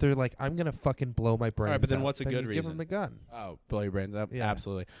 If they're like, "I'm gonna fucking blow my brains," but then out, what's a good you Give reason? them the gun. Oh, blow your brains up? Yeah.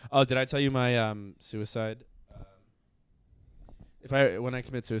 Absolutely. Oh, did I tell you my suicide? When I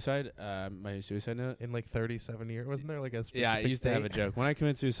commit suicide, my suicide note. In like 37 years, wasn't there like a specific Yeah, I used to have a date? joke. When I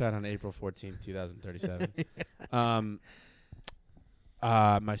commit suicide on April 14th, 2037,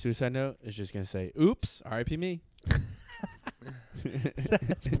 my suicide note is just going to say, oops, R.I.P. me.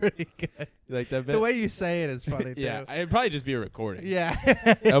 That's pretty good. You like that bit? The way you say it is funny too. yeah, it'd probably just be a recording. Yeah.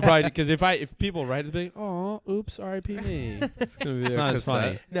 It'll probably, because if people write it, they'll be like, oh, oops, R.I.P. me. It's gonna be It's a not as cassette.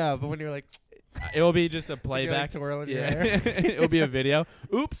 funny. No, but when you're like, It will be just a playback. twirling your Yeah, hair. it will be a video.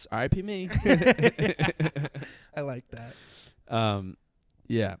 Oops, R.I.P. me. I like that.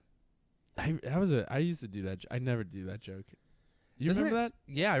 Yeah. I used to do that. I never do that joke. You Isn't remember it-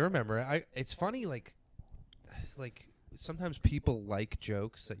 Yeah, I remember. It's funny, like sometimes people like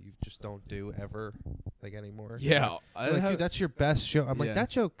jokes that you just don't do ever, like anymore. that? Yeah. Like, dude, that's your best joke. I'm Yeah. like, that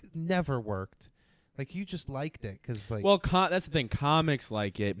joke never worked. Like, you just liked it because, like, Well, that's the thing. Comics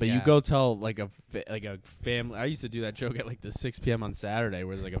like it, but you Yeah. go tell like a family. I used to do that joke at like the 6 p.m. on Saturday,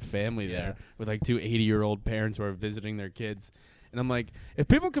 where there's like a family Yeah. there with like two 80-year-old parents who are visiting their kids. And I'm like, if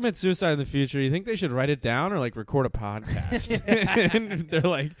people commit suicide in the future, you think they should write it down or like record a podcast? And they're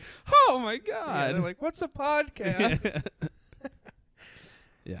like, oh my yeah, god. they're like, what's a podcast?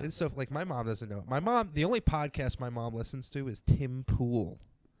 Yeah. And so, like, my mom doesn't know. My mom, the only podcast my mom listens to is Tim Pool.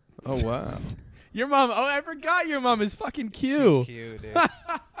 Oh wow. Your mom. Oh, I forgot your mom is fucking cute. She's cute, dude.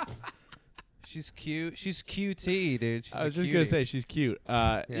 She's cute. She's QT, dude. She's I was a just cutie. gonna say she's cute.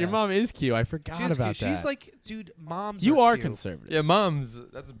 Yeah. Your mom is cute. I forgot She's about cute. that. She's like, dude, moms. you are cute. conservative. Yeah, mom's.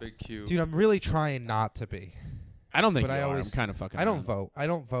 That's a big cue. Dude, I'm really trying not to be. I don't think But you I are. always- I'm kind of fucking. I don't around. vote. I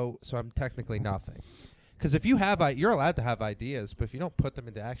don't vote, so I'm technically nothing. Because if you have, you're allowed to have ideas, but if you don't put them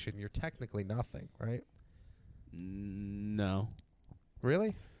into action, you're technically nothing, right? No.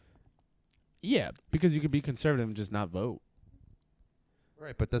 Really? Yeah, because you could be conservative and just not vote.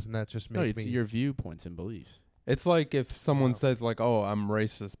 Right, but doesn't that just No, make it's me? your viewpoints and beliefs. It's like if someone Wow. says like, "Oh, I'm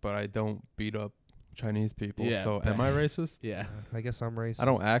racist, but I don't beat up Chinese people." Yeah, So but- am I racist? Yeah. I guess I'm racist. I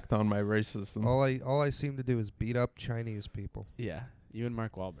don't act on my racism. All I seem to do is beat up Chinese people. Yeah. You and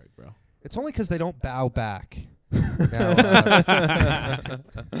Mark Wahlberg, bro. It's only because they don't bow back. No,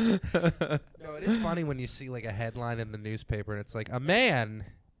 it is funny when you see like a headline in the newspaper and it's like a man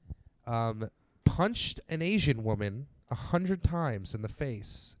punched an Asian woman 100 times in the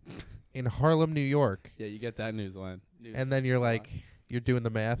face in Harlem, New York. Yeah, you get that news line. And then you're like, you're doing the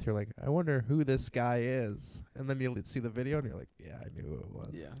math. You're like, I wonder who this guy is. And then you see the video and you're like, yeah, I knew who it was.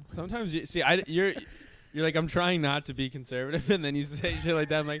 Yeah. Sometimes you see, you're like, I'm trying not to be conservative, and then you say shit like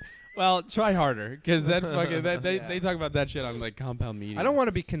that. I'm like, well, try harder, because that fucking they talk about that shit on like Compound Media. I don't want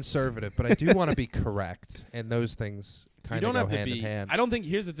to be conservative, but I do want to be correct. And those things You kind don't of go have to hand be. in hand. I don't think.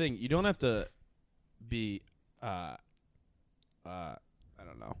 Here's the thing. You don't have to be. I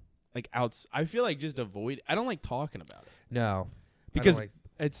don't know. Like I feel like just avoid. I don't like talking about it No. because I don't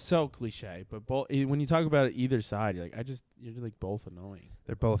it's so cliche. But when you talk about it either side, you're like, you're like both annoying.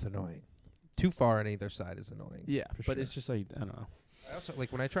 they're both annoying. Too far on either side is annoying. Yeah, for but sure. it's just like I don't know. I also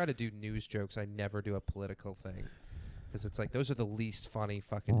like when I try to do news jokes, I never do a political thing because it's like those are the least funny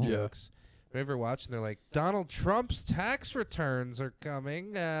fucking Yeah. jokes. Whenever watching, they're like, Donald Trump's tax returns are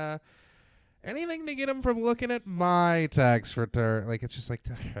coming. Anything to get him from looking at my tax return? Like it's just like,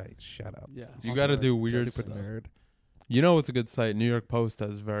 all right, shut up. Yeah, You got to do weird Stupid stuff. nerd. You know, it's a good site. New York Post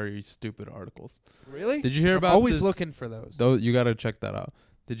has very stupid articles. Really? Did you hear I'm about always this? looking for those. Those you got to check that out.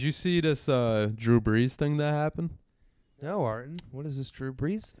 Did you see this Drew Brees thing that happened? No, Arden. What is this, Drew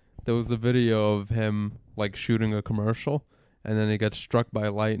Brees? There was a video of him like shooting a commercial, and then he gets struck by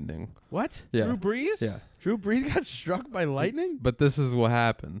lightning. What? Yeah. Drew Brees? Yeah. Drew Brees got struck by lightning? But this is what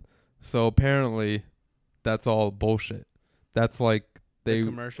happened. So apparently, that's all bullshit. That's like The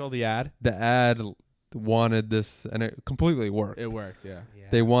commercial, the ad. the ad wanted this, and it completely worked. It worked. Yeah. Yeah.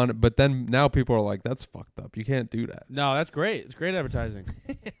 They wanted, but then now people are like, "That's fucked up. You can't do that." No, that's great. It's great advertising.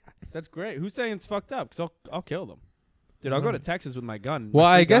 That's great. Who's saying it's fucked up? Because I'll kill them. Dude, I'll go to Texas with my gun. Well,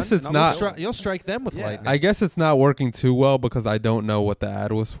 my I free guess gun, it's and I'll not- kill 'em. You'll strike them with Yeah. lightning. I guess it's not working too well because I don't know what the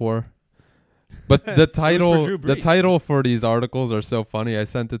ad was for. But the title, Drew the Brees. title for these articles are so funny. I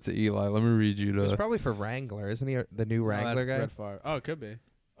sent it to Eli. Let me read you It's the. probably for Wrangler, isn't he? The new Oh, that's Wrangler guy. Brett Favre. Oh, it could be.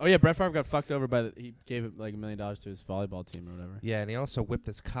 Oh yeah, Brett Favre got fucked over by he gave it like $1 million to his volleyball team or whatever. Yeah, and he also whipped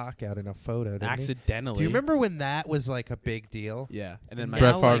his cock out in a photo. Didn't he? Accidentally. Do you remember when that was like a big deal? Yeah, and then Now,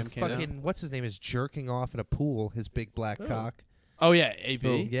 Brett Michael Favre Sam came out. fucking what's his name is jerking off in a pool. His big black Who? cock. Oh yeah,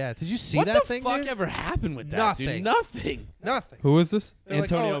 AB. Yeah. Did you see what that the thing? fuck dude? ever happened with that? Nothing. Dude? Nothing. Nothing. Who is this? They're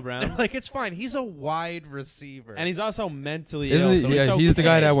Antonio like, Brown. they're like it's fine. He's a wide receiver. And he's also mentally Isn't ill. he? So Yeah, it's he's the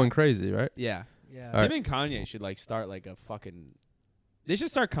guy okay. that went crazy, right? Yeah. yeah, All right. Him and Kanye should like start like a fucking. They should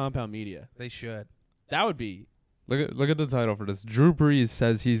start Compound Media. they should. That would be. Look at the title for this. Drew Brees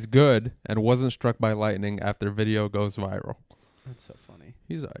says he's good and wasn't struck by lightning after video goes viral. That's so funny.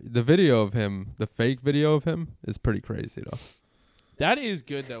 He's the video of him, the fake video of him, is pretty crazy though. That is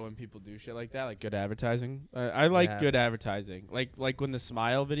good though when people do shit like that, like good advertising. I like Yeah. good advertising. Like when the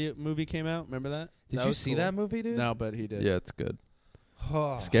Smile movie came out. Remember that? Did That you was see cool. that movie, dude? No, but he did. Yeah, it's good.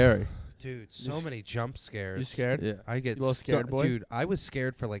 Oh, Scary. Dude, so many jump scares. You scared? Yeah. I get You a little scared, boy? Dude, I was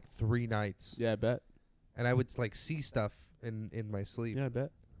scared for like 3 nights. Yeah, I bet. And I would like see stuff in my sleep. Yeah, I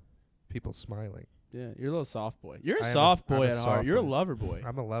bet. People smiling. Yeah, you're a little soft boy. You're a I am soft I'm boy a at soft heart. You're a boy. lover boy.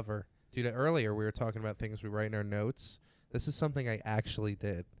 I'm a lover. Dude, earlier we were talking about things we write in our notes. This is something I actually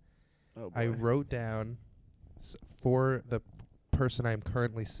did. Oh boy. I wrote down for the person I'm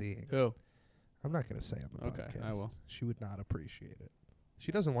currently seeing. Who? I'm not going to say on the Okay, podcast. I will. She would not appreciate it.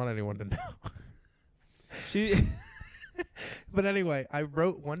 She doesn't want anyone to know. She. But anyway, I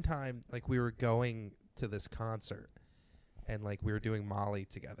wrote one time, like, we were going to this concert, and, like, we were doing Molly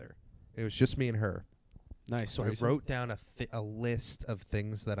together. It was just me and her. Nice. So I wrote down a list of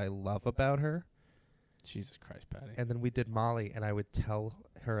things that I love about her, Jesus Christ, Patty. and then we did Molly, and I would tell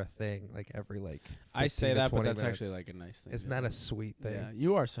her a thing, like, every, like, I 15 say to that, but 20 that's minutes. actually like a nice thing. Isn't to that do. a sweet thing? Yeah,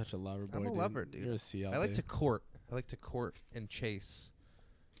 you are such a lover boy. I'm a lover, dude. You're a CL. I like to court. I like to court and chase.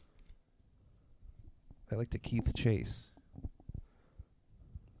 I like to Keith Chase.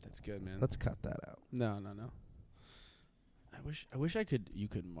 That's good, man. Let's cut that out. No. I wish I could. You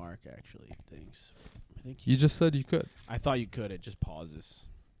could mark actually things. I think You just said you could. I thought you could. It just pauses.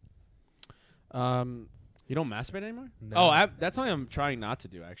 You don't masturbate anymore? No. Oh, that's something I'm trying not to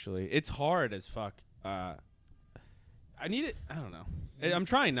do. Actually, it's hard as fuck. I need it. I don't know. I'm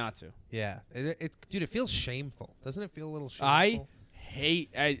trying not to. Yeah, dude, it feels shameful. Doesn't it feel a little shameful? I hate.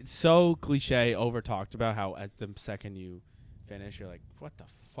 It's so cliche, over talked about how as the second you finish, you're like, what the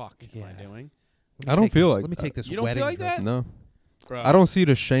fuck am I Yeah. doing? I don't feel like Let me that. take this You don't feel wedding like dress. that? No. Bro. I don't see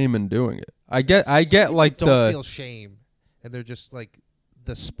the shame in doing it. I get like Don't feel shame, and they're just like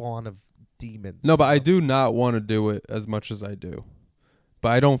the spawn of demons. No, but I you know? do not want to do it as much as I do.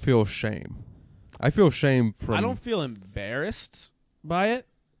 But I don't feel shame. I feel shame from I don't feel embarrassed by it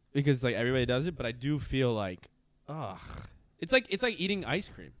because like everybody does it, but I do feel like, ugh. It's like eating ice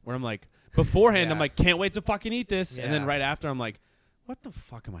cream where I'm like beforehand Yeah. I'm like can't wait to fucking eat this, and then Yeah. right after I'm like, what the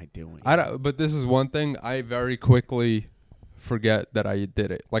fuck am I doing? but this is one thing I very quickly forget that I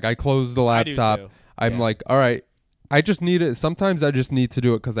did it. Like I close the I do laptop. too. I'm Yeah. like, all right, I just need it. Sometimes I just need to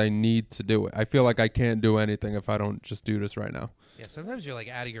do it because I need to do it. I feel like I can't do anything if I don't just do this right now. Yeah, sometimes you're like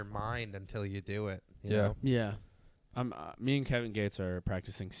out of your mind until you do it. you Yeah. know? Yeah. Me and Kevin Gates are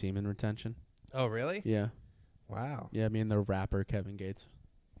practicing semen retention. Oh, really? Yeah. Wow. Yeah, me and the rapper Kevin Gates.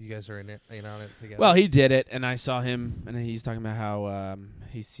 You guys are in on it together. Well, he did it, and I saw him, and he's talking about how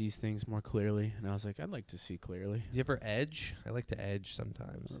he sees things more clearly, and I was like, I'd like to see clearly. Do you ever edge? I like to edge I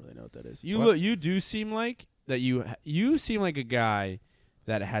sometimes. don't really know what that is. You What? you do seem like that. You seem like a guy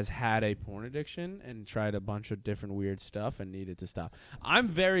that has had a porn addiction and tried a bunch of different weird stuff and needed to stop. I'm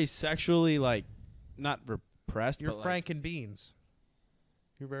very sexually not repressed. You're but like, Frank and Beans.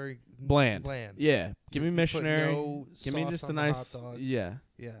 You're very bland. Bland. Yeah, give me You put missionary. no Give me sauce just a on the nice. hot dog. Yeah.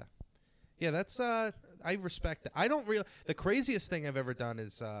 Yeah. Yeah, that's I respect that. I don't really the craziest thing I've ever done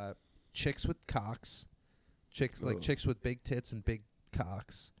is chicks with cocks. Chicks with big tits and big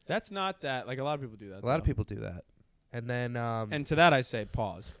cocks. That's not that. Like a lot of people do that. A lot of though. people do that. And then And to that I say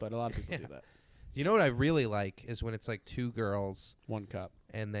pause, but a lot of people do that. you know what I really like is when it's like two girls One cup.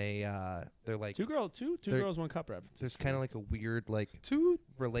 and they're like Two they're- girls, one cup references. there's kind of like a weird like two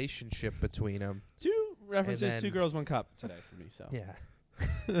relationship between them. two references, then- two girls, one cup today for me. So Yeah.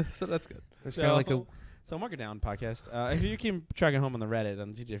 So that's good. There's kind of like a So Mark It Down podcast. If you keep tracking home on the Reddit,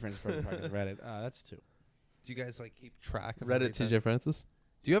 on TJ Francis podcast Reddit, that's two. do you guys like keep track of how many Reddit times- TJ Francis.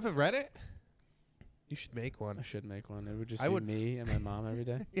 Do you have a Reddit? You should make I one. should make one. It would just I be would- me and my mom every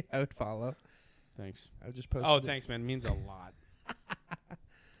day. Yeah, I would follow. Thanks. I would just post Oh, it. thanks, man. It means a lot.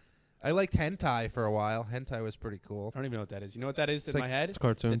 I liked hentai for a while. Hentai was pretty cool. I don't even know what that is. You know what that is It's in like- my head? It's The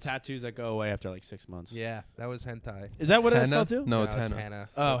cartoons. tattoos that go away after like 6 months. Yeah, that was hentai. Is that what it's Henna? called too? No, it's henna. henna.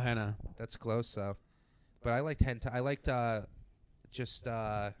 Oh, henna. That's close though. But I liked hentai. I liked just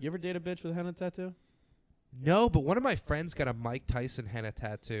You ever date a bitch with a henna tattoo? no, but one of my friends got a Mike Tyson henna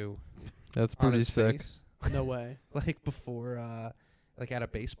tattoo That's on pretty his sick. face, No way. like before, like at a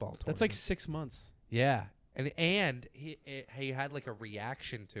baseball tournament. That's like 6 months. yeah, and he had like a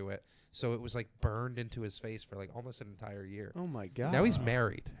reaction to it, so it was like burned into his face for like almost an entire year. Oh my god. Now he's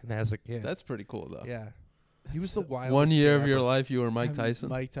married and has a kid. That's pretty cool though. yeah. He was the so- wildest. 1 year kid of your ever. life, you were Mike Tyson.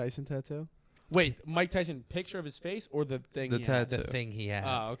 Mike Tyson tattoo. Wait, Mike Tyson picture of his face or the thing? The he had? The tattoo. thing he had.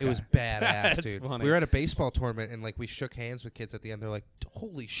 Oh, It was okay. badass, That's dude. funny. We were at a baseball tournament and like we shook hands with kids at the end. They're like,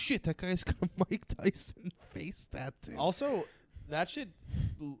 "Holy shit, that guy's got a Mike Tyson face tattoo." Also, that shit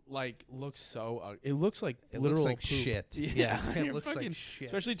like looks so. It looks like It literal looks like poop. shit. Yeah, it You're looks fucking- like shit.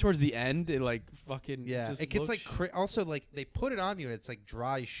 Especially towards the end, it like fucking. Yeah, just it gets looks like also like they put it on you and it's like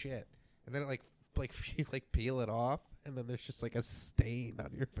dry shit, and then it like peel it off. and then there's just like a stain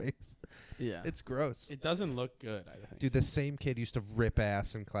on your face. Yeah. It's gross. It doesn't look good, I think. Dude, the same kid used to rip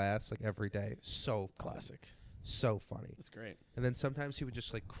ass in class like every day. So funny. Classic. So funny. That's great. And then sometimes he would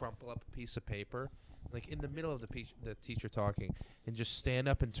just like crumple up a piece of paper, like in the middle of the teacher talking, and just stand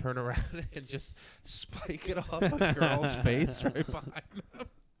up and turn around and just spike it off a girl's face right behind him.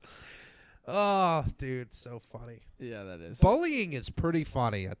 Oh, dude, so funny. Yeah, that is. Bullying is pretty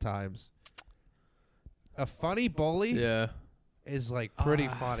funny at times. A funny bully Yeah. is like pretty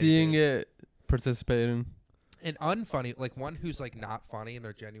funny. Seeing dude. it, participating. And unfunny, like one who's like not funny and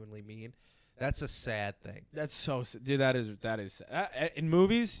they're genuinely mean, that's a sad thing. That's so dude, that is sad. In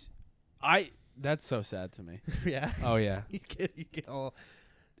movies, that's so sad to me. Yeah. Oh yeah. you get all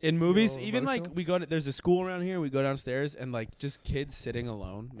In movies, all even like emotional? we go to there's a school around here, we go downstairs and like just kids sitting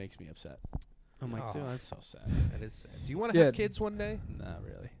alone makes me upset. I'm like, dude, Aw. that's so sad. that is sad. Do you want to Yeah. have kids one day? Not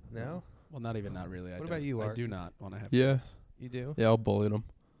really. No? Well, not really. What about you, I Art? do not want to have Yeah. kids. You do? Yeah, I'll bully them.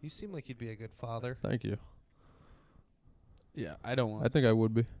 You seem like you'd be a good father. Thank you. Yeah, I don't want. I think I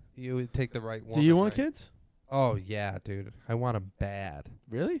would be. You would take the right one. Do you want kids? Oh, yeah, dude. I want them bad.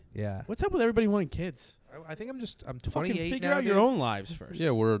 Really? Yeah. What's up with everybody wanting kids? I think I'm 28 Fucking figure now, out your dude. own lives first.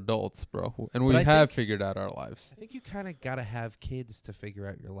 Yeah, we're adults, bro. And But we I have think- figured out our lives. I think you kind of got to have kids to figure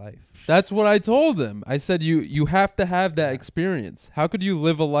out your life. That's what I told them. I said you have to have that experience. How could you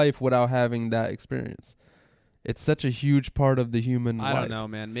live a life without having that experience? It's such a huge part of the human I life. don't know,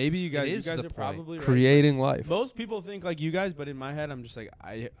 man. Maybe you guys is are the point. probably right. Creating life. Most people think like you guys, but in my head, I'm just like,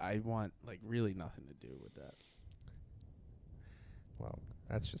 I want like really nothing to do with that. Well,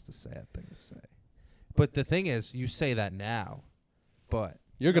 that's just a sad thing to say. But the thing is, you say that now, but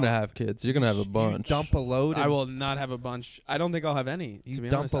You're going to have kids. You're going to have a bunch. You dump a load. I will not have a bunch. I don't think I'll have any. You to be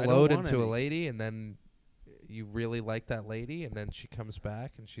dump honest. a I don't load want into a any. lady, and then you really like that lady, and then she comes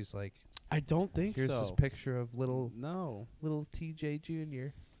back and she's like, I don't think "Here's so. this picture of little No. TJ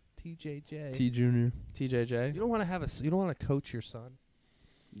Junior, TJJ." T Junior. TJJ. You don't want to have you don't want to coach your son.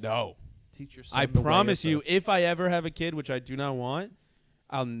 No. Teach your son. I the way promise of you, the- if I ever have a kid, which I do not want,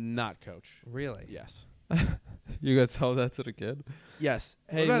 I'll not coach. Really? Yes. You got to tell that to the kid? Yes.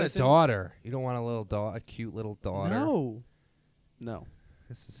 What Hey, about listen. a daughter? You don't want a little a cute little daughter. No. No.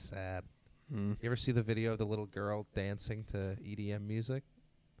 This is sad. Mm. You ever see the video of the little girl dancing to EDM music?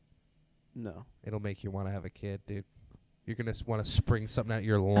 No. It'll make you want to have a kid, dude. You're gonna want to spring something out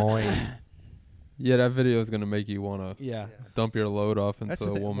your loin. Yeah, that video is going to make you want to Yeah. dump your load off That's into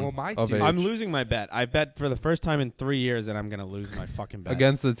the a thi- woman well, my of dude- age. I'm losing my bet. I bet for the first time in 3 years that I'm going to lose my fucking bet.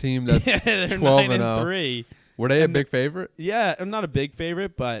 Against the team that's yeah, they're 12 9 and 0. 3. Were they a And big favorite? Yeah, I'm not a big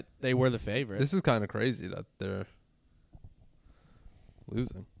favorite, but they were the favorite. This is kind of crazy that they're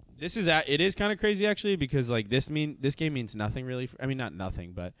losing. It is kind of crazy actually because like this game means nothing really. I mean, not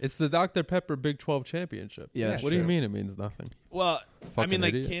nothing, but It's the Dr. Pepper Big 12 championship. Yeah, that's What do you true. mean it means nothing? well, I Fucking mean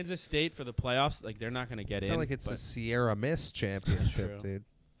like idiot. Kansas State for the playoffs, like they're not going to get It's in. not like it's but the Sierra Mist championship, True. dude.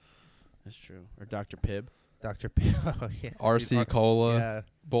 that's true. Or Dr. Pibb. Dr. P. Oh, yeah. RC Dude, Cola Yeah.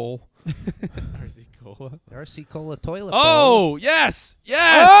 Bowl. RC Cola. RC Cola toilet. Oh yes,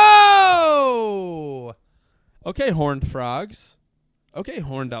 yes. Oh! Okay, horned frogs. Okay,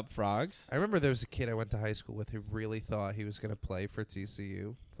 horned up frogs. I remember there was a kid I went to high school with who really thought he was going to play for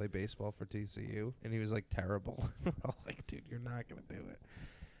TCU, play baseball for TCU, and he was like terrible. I'm like, dude, you're not going to do it.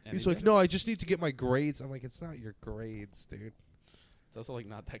 And He's he like, did. no, I just need to get my grades. I'm like, it's not your grades, dude. It's also like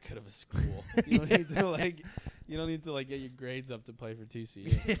not that good of a school. You don't need to like, get your grades up to play for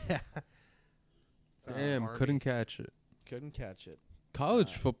TCU. yeah. Damn, Army. couldn't catch it. Couldn't catch it.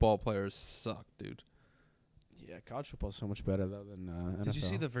 College football players suck, dude. Yeah, college football's so much better though than NFL. Did you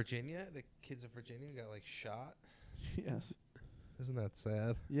see the kids of Virginia got like shot? Yes. Isn't that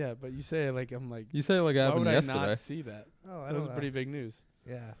sad? Yeah, but you say it like I'm like. You say it like it Why happened would I yesterday. not see that? Oh, That was pretty big news.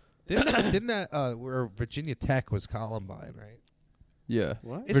 Yeah. Didn't that where Virginia Tech was Columbine, right? Yeah.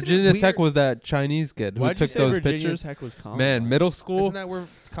 What? Isn't it Virginia Tech weird- was that Chinese kid who Why'd you took say those Virginia pictures. Tech was Columbine? Man, middle school. Isn't that where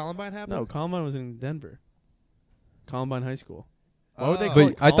Columbine happened? No, Columbine was in Denver. Columbine High School. Why would they Oh. call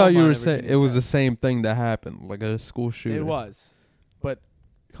But it I thought you Columbine were at saying Virginia it was Tech? the same thing that happened, like a school shooting. It was, but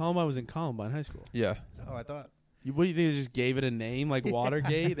Columbine was in Columbine High School. Yeah. Oh, I thought. What do you think? They just gave it a name like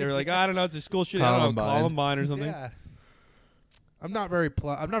Watergate? They were like, I don't know, it's a school shooting. I don't know, Columbine. Columbine or something. Yeah. I'm not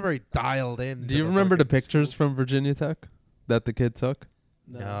very dialed in. Do you remember the pictures from Virginia Tech that the kid took?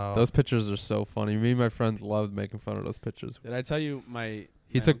 No. Those pictures are so funny. Me and my friends loved making fun of those pictures. Did I tell you my?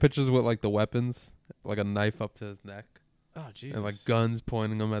 He my took pictures with like the weapons, like a knife up to his neck, Oh Jesus! and like guns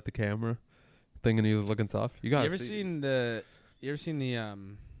pointing them at the camera, thinking he was looking tough. You You guys ever seen the? You ever seen the?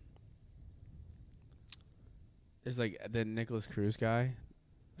 There's like the Nicholas Cruz guy,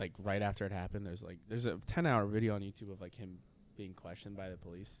 like right after it happened, there's a 10-hour video on YouTube of like him being questioned by the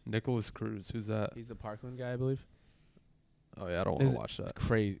police. Nicholas Cruz, who's that? He's the Parkland guy, I believe. Oh yeah, I don't want to watch It's that.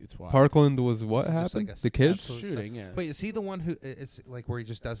 crazy. It's wild. Parkland was what It's just happened? like a The kids? absolute shooting. Yeah. Wait, is he the one who it's like where he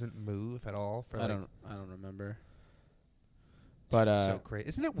just doesn't move at all? For I like, don't remember. But so crazy.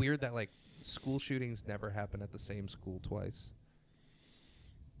 Isn't it weird that like school shootings never happen at the same school twice?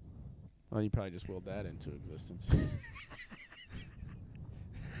 well, you probably just willed that into existence.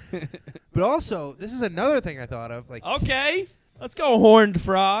 But also, this is another thing I thought of, like Okay, let's go horned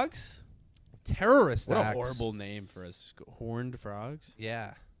frogs. terrorist What a acts. horrible name for a horned frogs.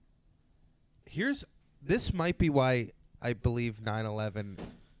 Yeah. This might be why I believe 9/11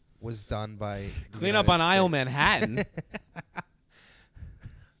 was done by the Clean up United on aisle States. Manhattan.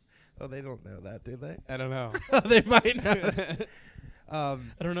 Oh, they don't know that, do they? I don't know. They might not. I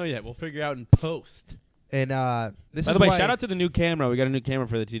don't know yet. We'll figure out in post. And this By is the way, why shout out to the new camera. We got a new camera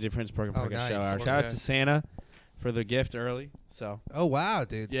for the TJ Friends Program Oh, Podcast nice. show hour. Okay. Shout out to Santa for the gift early. So Oh wow,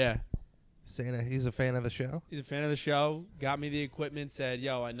 dude. yeah, Santa, he's a fan of the show. he's a fan of the show. Got me the equipment. Said,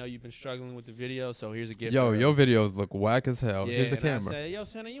 "Yo, I know you've been struggling with the video, so here's a gift." Yo, early." your videos look whack as hell. Yeah, Here's a and I camera. said, "Yo,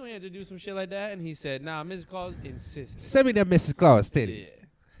 Santa, you ain't have to do some shit like that." And he said, "Nah, Mrs. Claus insisted." Send me that Mrs. Claus titties.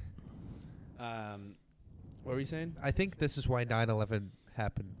 Yeah. What were you saying? I think this is why 9/11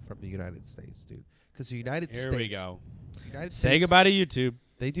 happened from the United States, dude. Because the United Here States. we go. United Say States, goodbye to YouTube.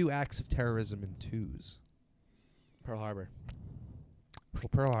 They do acts of terrorism in twos. Pearl Harbor. Well,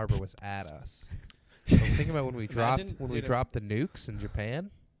 Pearl Harbor was at us. So think about when we Imagine, dropped dude, the nukes in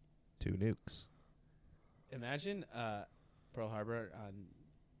Japan. 2 nukes. Imagine Pearl Harbor on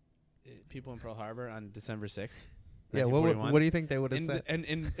people in Pearl Harbor on December 6th. Yeah, what do you think they would have said?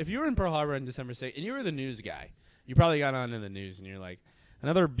 And if you were in Pearl Harbor on December 6th and you were the news guy, you probably got on in the news and you're like,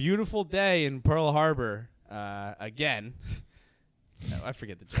 another beautiful day in Pearl Harbor again. No, I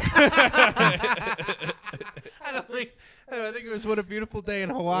forget the joke. I think it was what a beautiful day in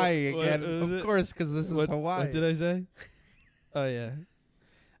Hawaii What again. was Of it? course, because this is Hawaii. What did I say? Oh, yeah.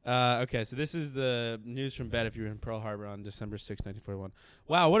 Okay, so this is the news from Bet if you were in Pearl Harbor on December 6, 1941.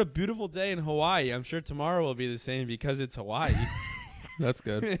 Wow, what a beautiful day in Hawaii. I'm sure tomorrow will be the same because it's Hawaii. That's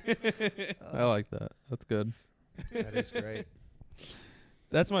good. I like that. That's good. That is great.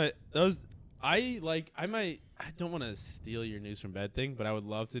 That's my those I don't want to steal your news from bed thing, but I would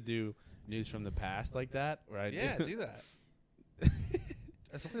love to do news from the past like that where I Yeah, do that.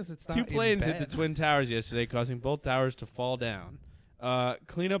 As long as it's not 2 planes in hit the bed. Twin Towers yesterday, causing both towers to fall down.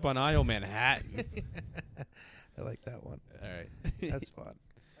 Clean up on aisle Manhattan. I like that one. All right. That's fun.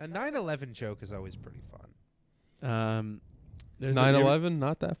 A 9/11 joke is always pretty fun. There's 9/11,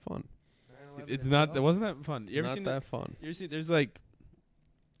 not that fun. It's not. It wasn't that fun. You ever Not seen that fun. You ever see? There's like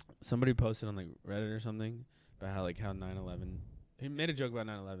somebody posted on like Reddit or something about how 9/11. He made a joke about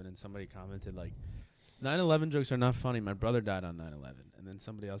 9/11, and somebody commented like, 9/11 jokes are not funny. My brother died on 9/11. And then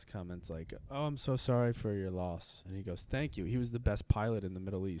somebody else comments like, oh, I'm so sorry for your loss. And he goes, thank you. He was the best pilot in the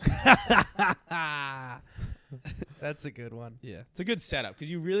Middle East. That's a good one. Yeah. It's a good setup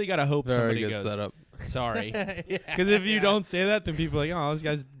because you really got to hope Very somebody good goes, setup. sorry. Because Because if you don't say that, then people are like, oh, this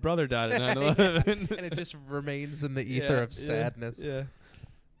guy's brother died at 9/11. and it just remains in the ether of sadness. Yeah.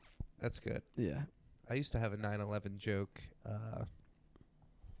 That's good. Yeah. I used to have a 9/11 joke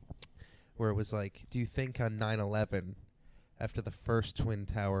where it was like, do you think on 9/11, after the first Twin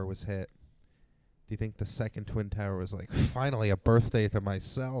Tower was hit, do you think the second Twin Tower was like, finally a birthday to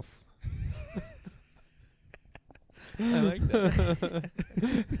myself? I like that.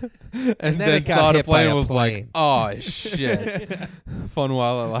 and then it got saw the hit by plane a was plane. like, oh shit. Fun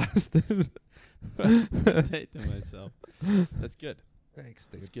while it lasted. Take to myself. That's good. Thanks,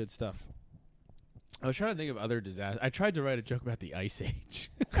 dude. That's good stuff. I was trying to think of other disasters. I tried to write a joke about the Ice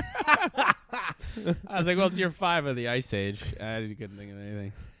Age. I was like, well, it's year 5 of the Ice Age. I couldn't think of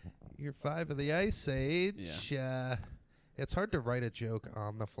anything. Year 5 of the Ice Age. It's hard to write a joke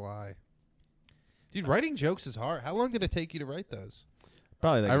on the fly. Dude, writing jokes is hard. How long did it take you to write those?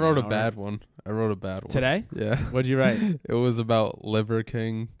 Probably like I an wrote a hour. bad one. Today? Yeah. What'd you write? It was about Liver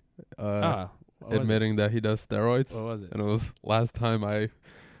King What was it? admitting that he does steroids. What was it? And it was last time I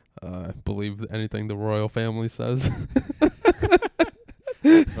believe anything the royal family says.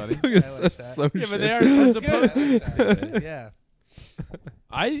 That's funny. It's I like that. so Yeah, but shit. they are supposed I to. like that. Yeah.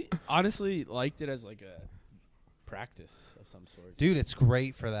 I honestly liked it as like a practice of some sort. Dude, it's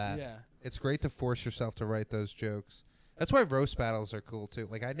great for that. Yeah. It's great to force yourself to write those jokes. That's why roast battles are cool, too.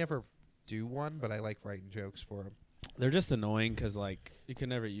 Like, I never do one, but I like writing jokes for them. They're just annoying because, like, you can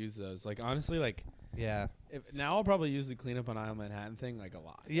never use those. Like, honestly, like, Yeah. now I'll probably use the clean up on aisle Manhattan thing, like, a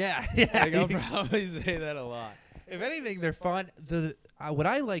lot. Yeah. Like, I'll probably say that a lot. If anything, they're fun. What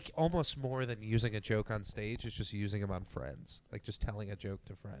I like almost more than using a joke on stage is just using them on friends, like just telling a joke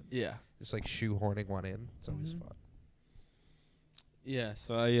to friends. Yeah. Just like shoehorning one in. It's always fun. Yeah.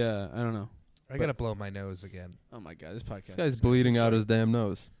 So I don't know. I gotta blow my nose again. Oh my god, this podcast. This guy's bleeding out his damn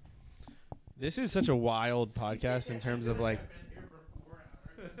nose. This is such a wild podcast in terms of like.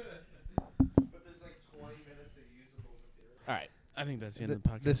 All right, I think that's the end of the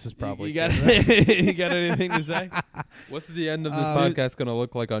podcast. This is probably you got good. you got anything to say? What's the end of this podcast going to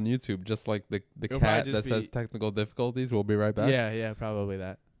look like on YouTube? Just like the It'll cat probably that just says be- technical difficulties? We'll be right back. Yeah, probably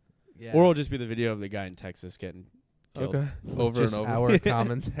that. Yeah. Or it'll just be the video of the guy in Texas getting killed. Okay. Over Just and over. our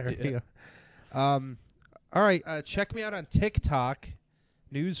commentary. All right. Check me out on TikTok.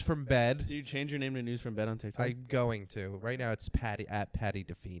 News from bed. Did you change your name to News from Bed on TikTok? I'm going to. Right now it's Patty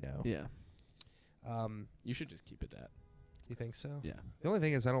DeFino. Yeah. Do You should just keep it that. you think so? Yeah. The only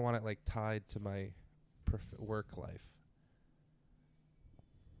thing is I don't want it like tied to my work life.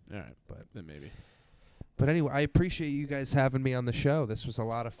 All right, But then maybe. But anyway, I appreciate you guys having me on the show. This was a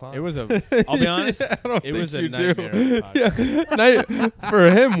lot of fun. It was a. I'll be honest. I don't It think was a you nightmare. do. of a podcast. For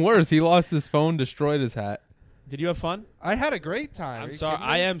him, worse. He lost his phone, destroyed his hat. Did you have fun? I had a great time. Are I'm you sorry. kidding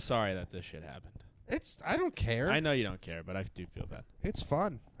me? I am sorry that this shit happened. I don't care. I know you don't care, but I do feel bad. It's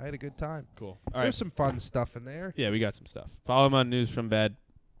fun. I had a good time. Cool. All right. There's some fun stuff in there. Yeah, we got some stuff. Follow him on News from Bed.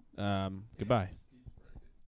 Goodbye.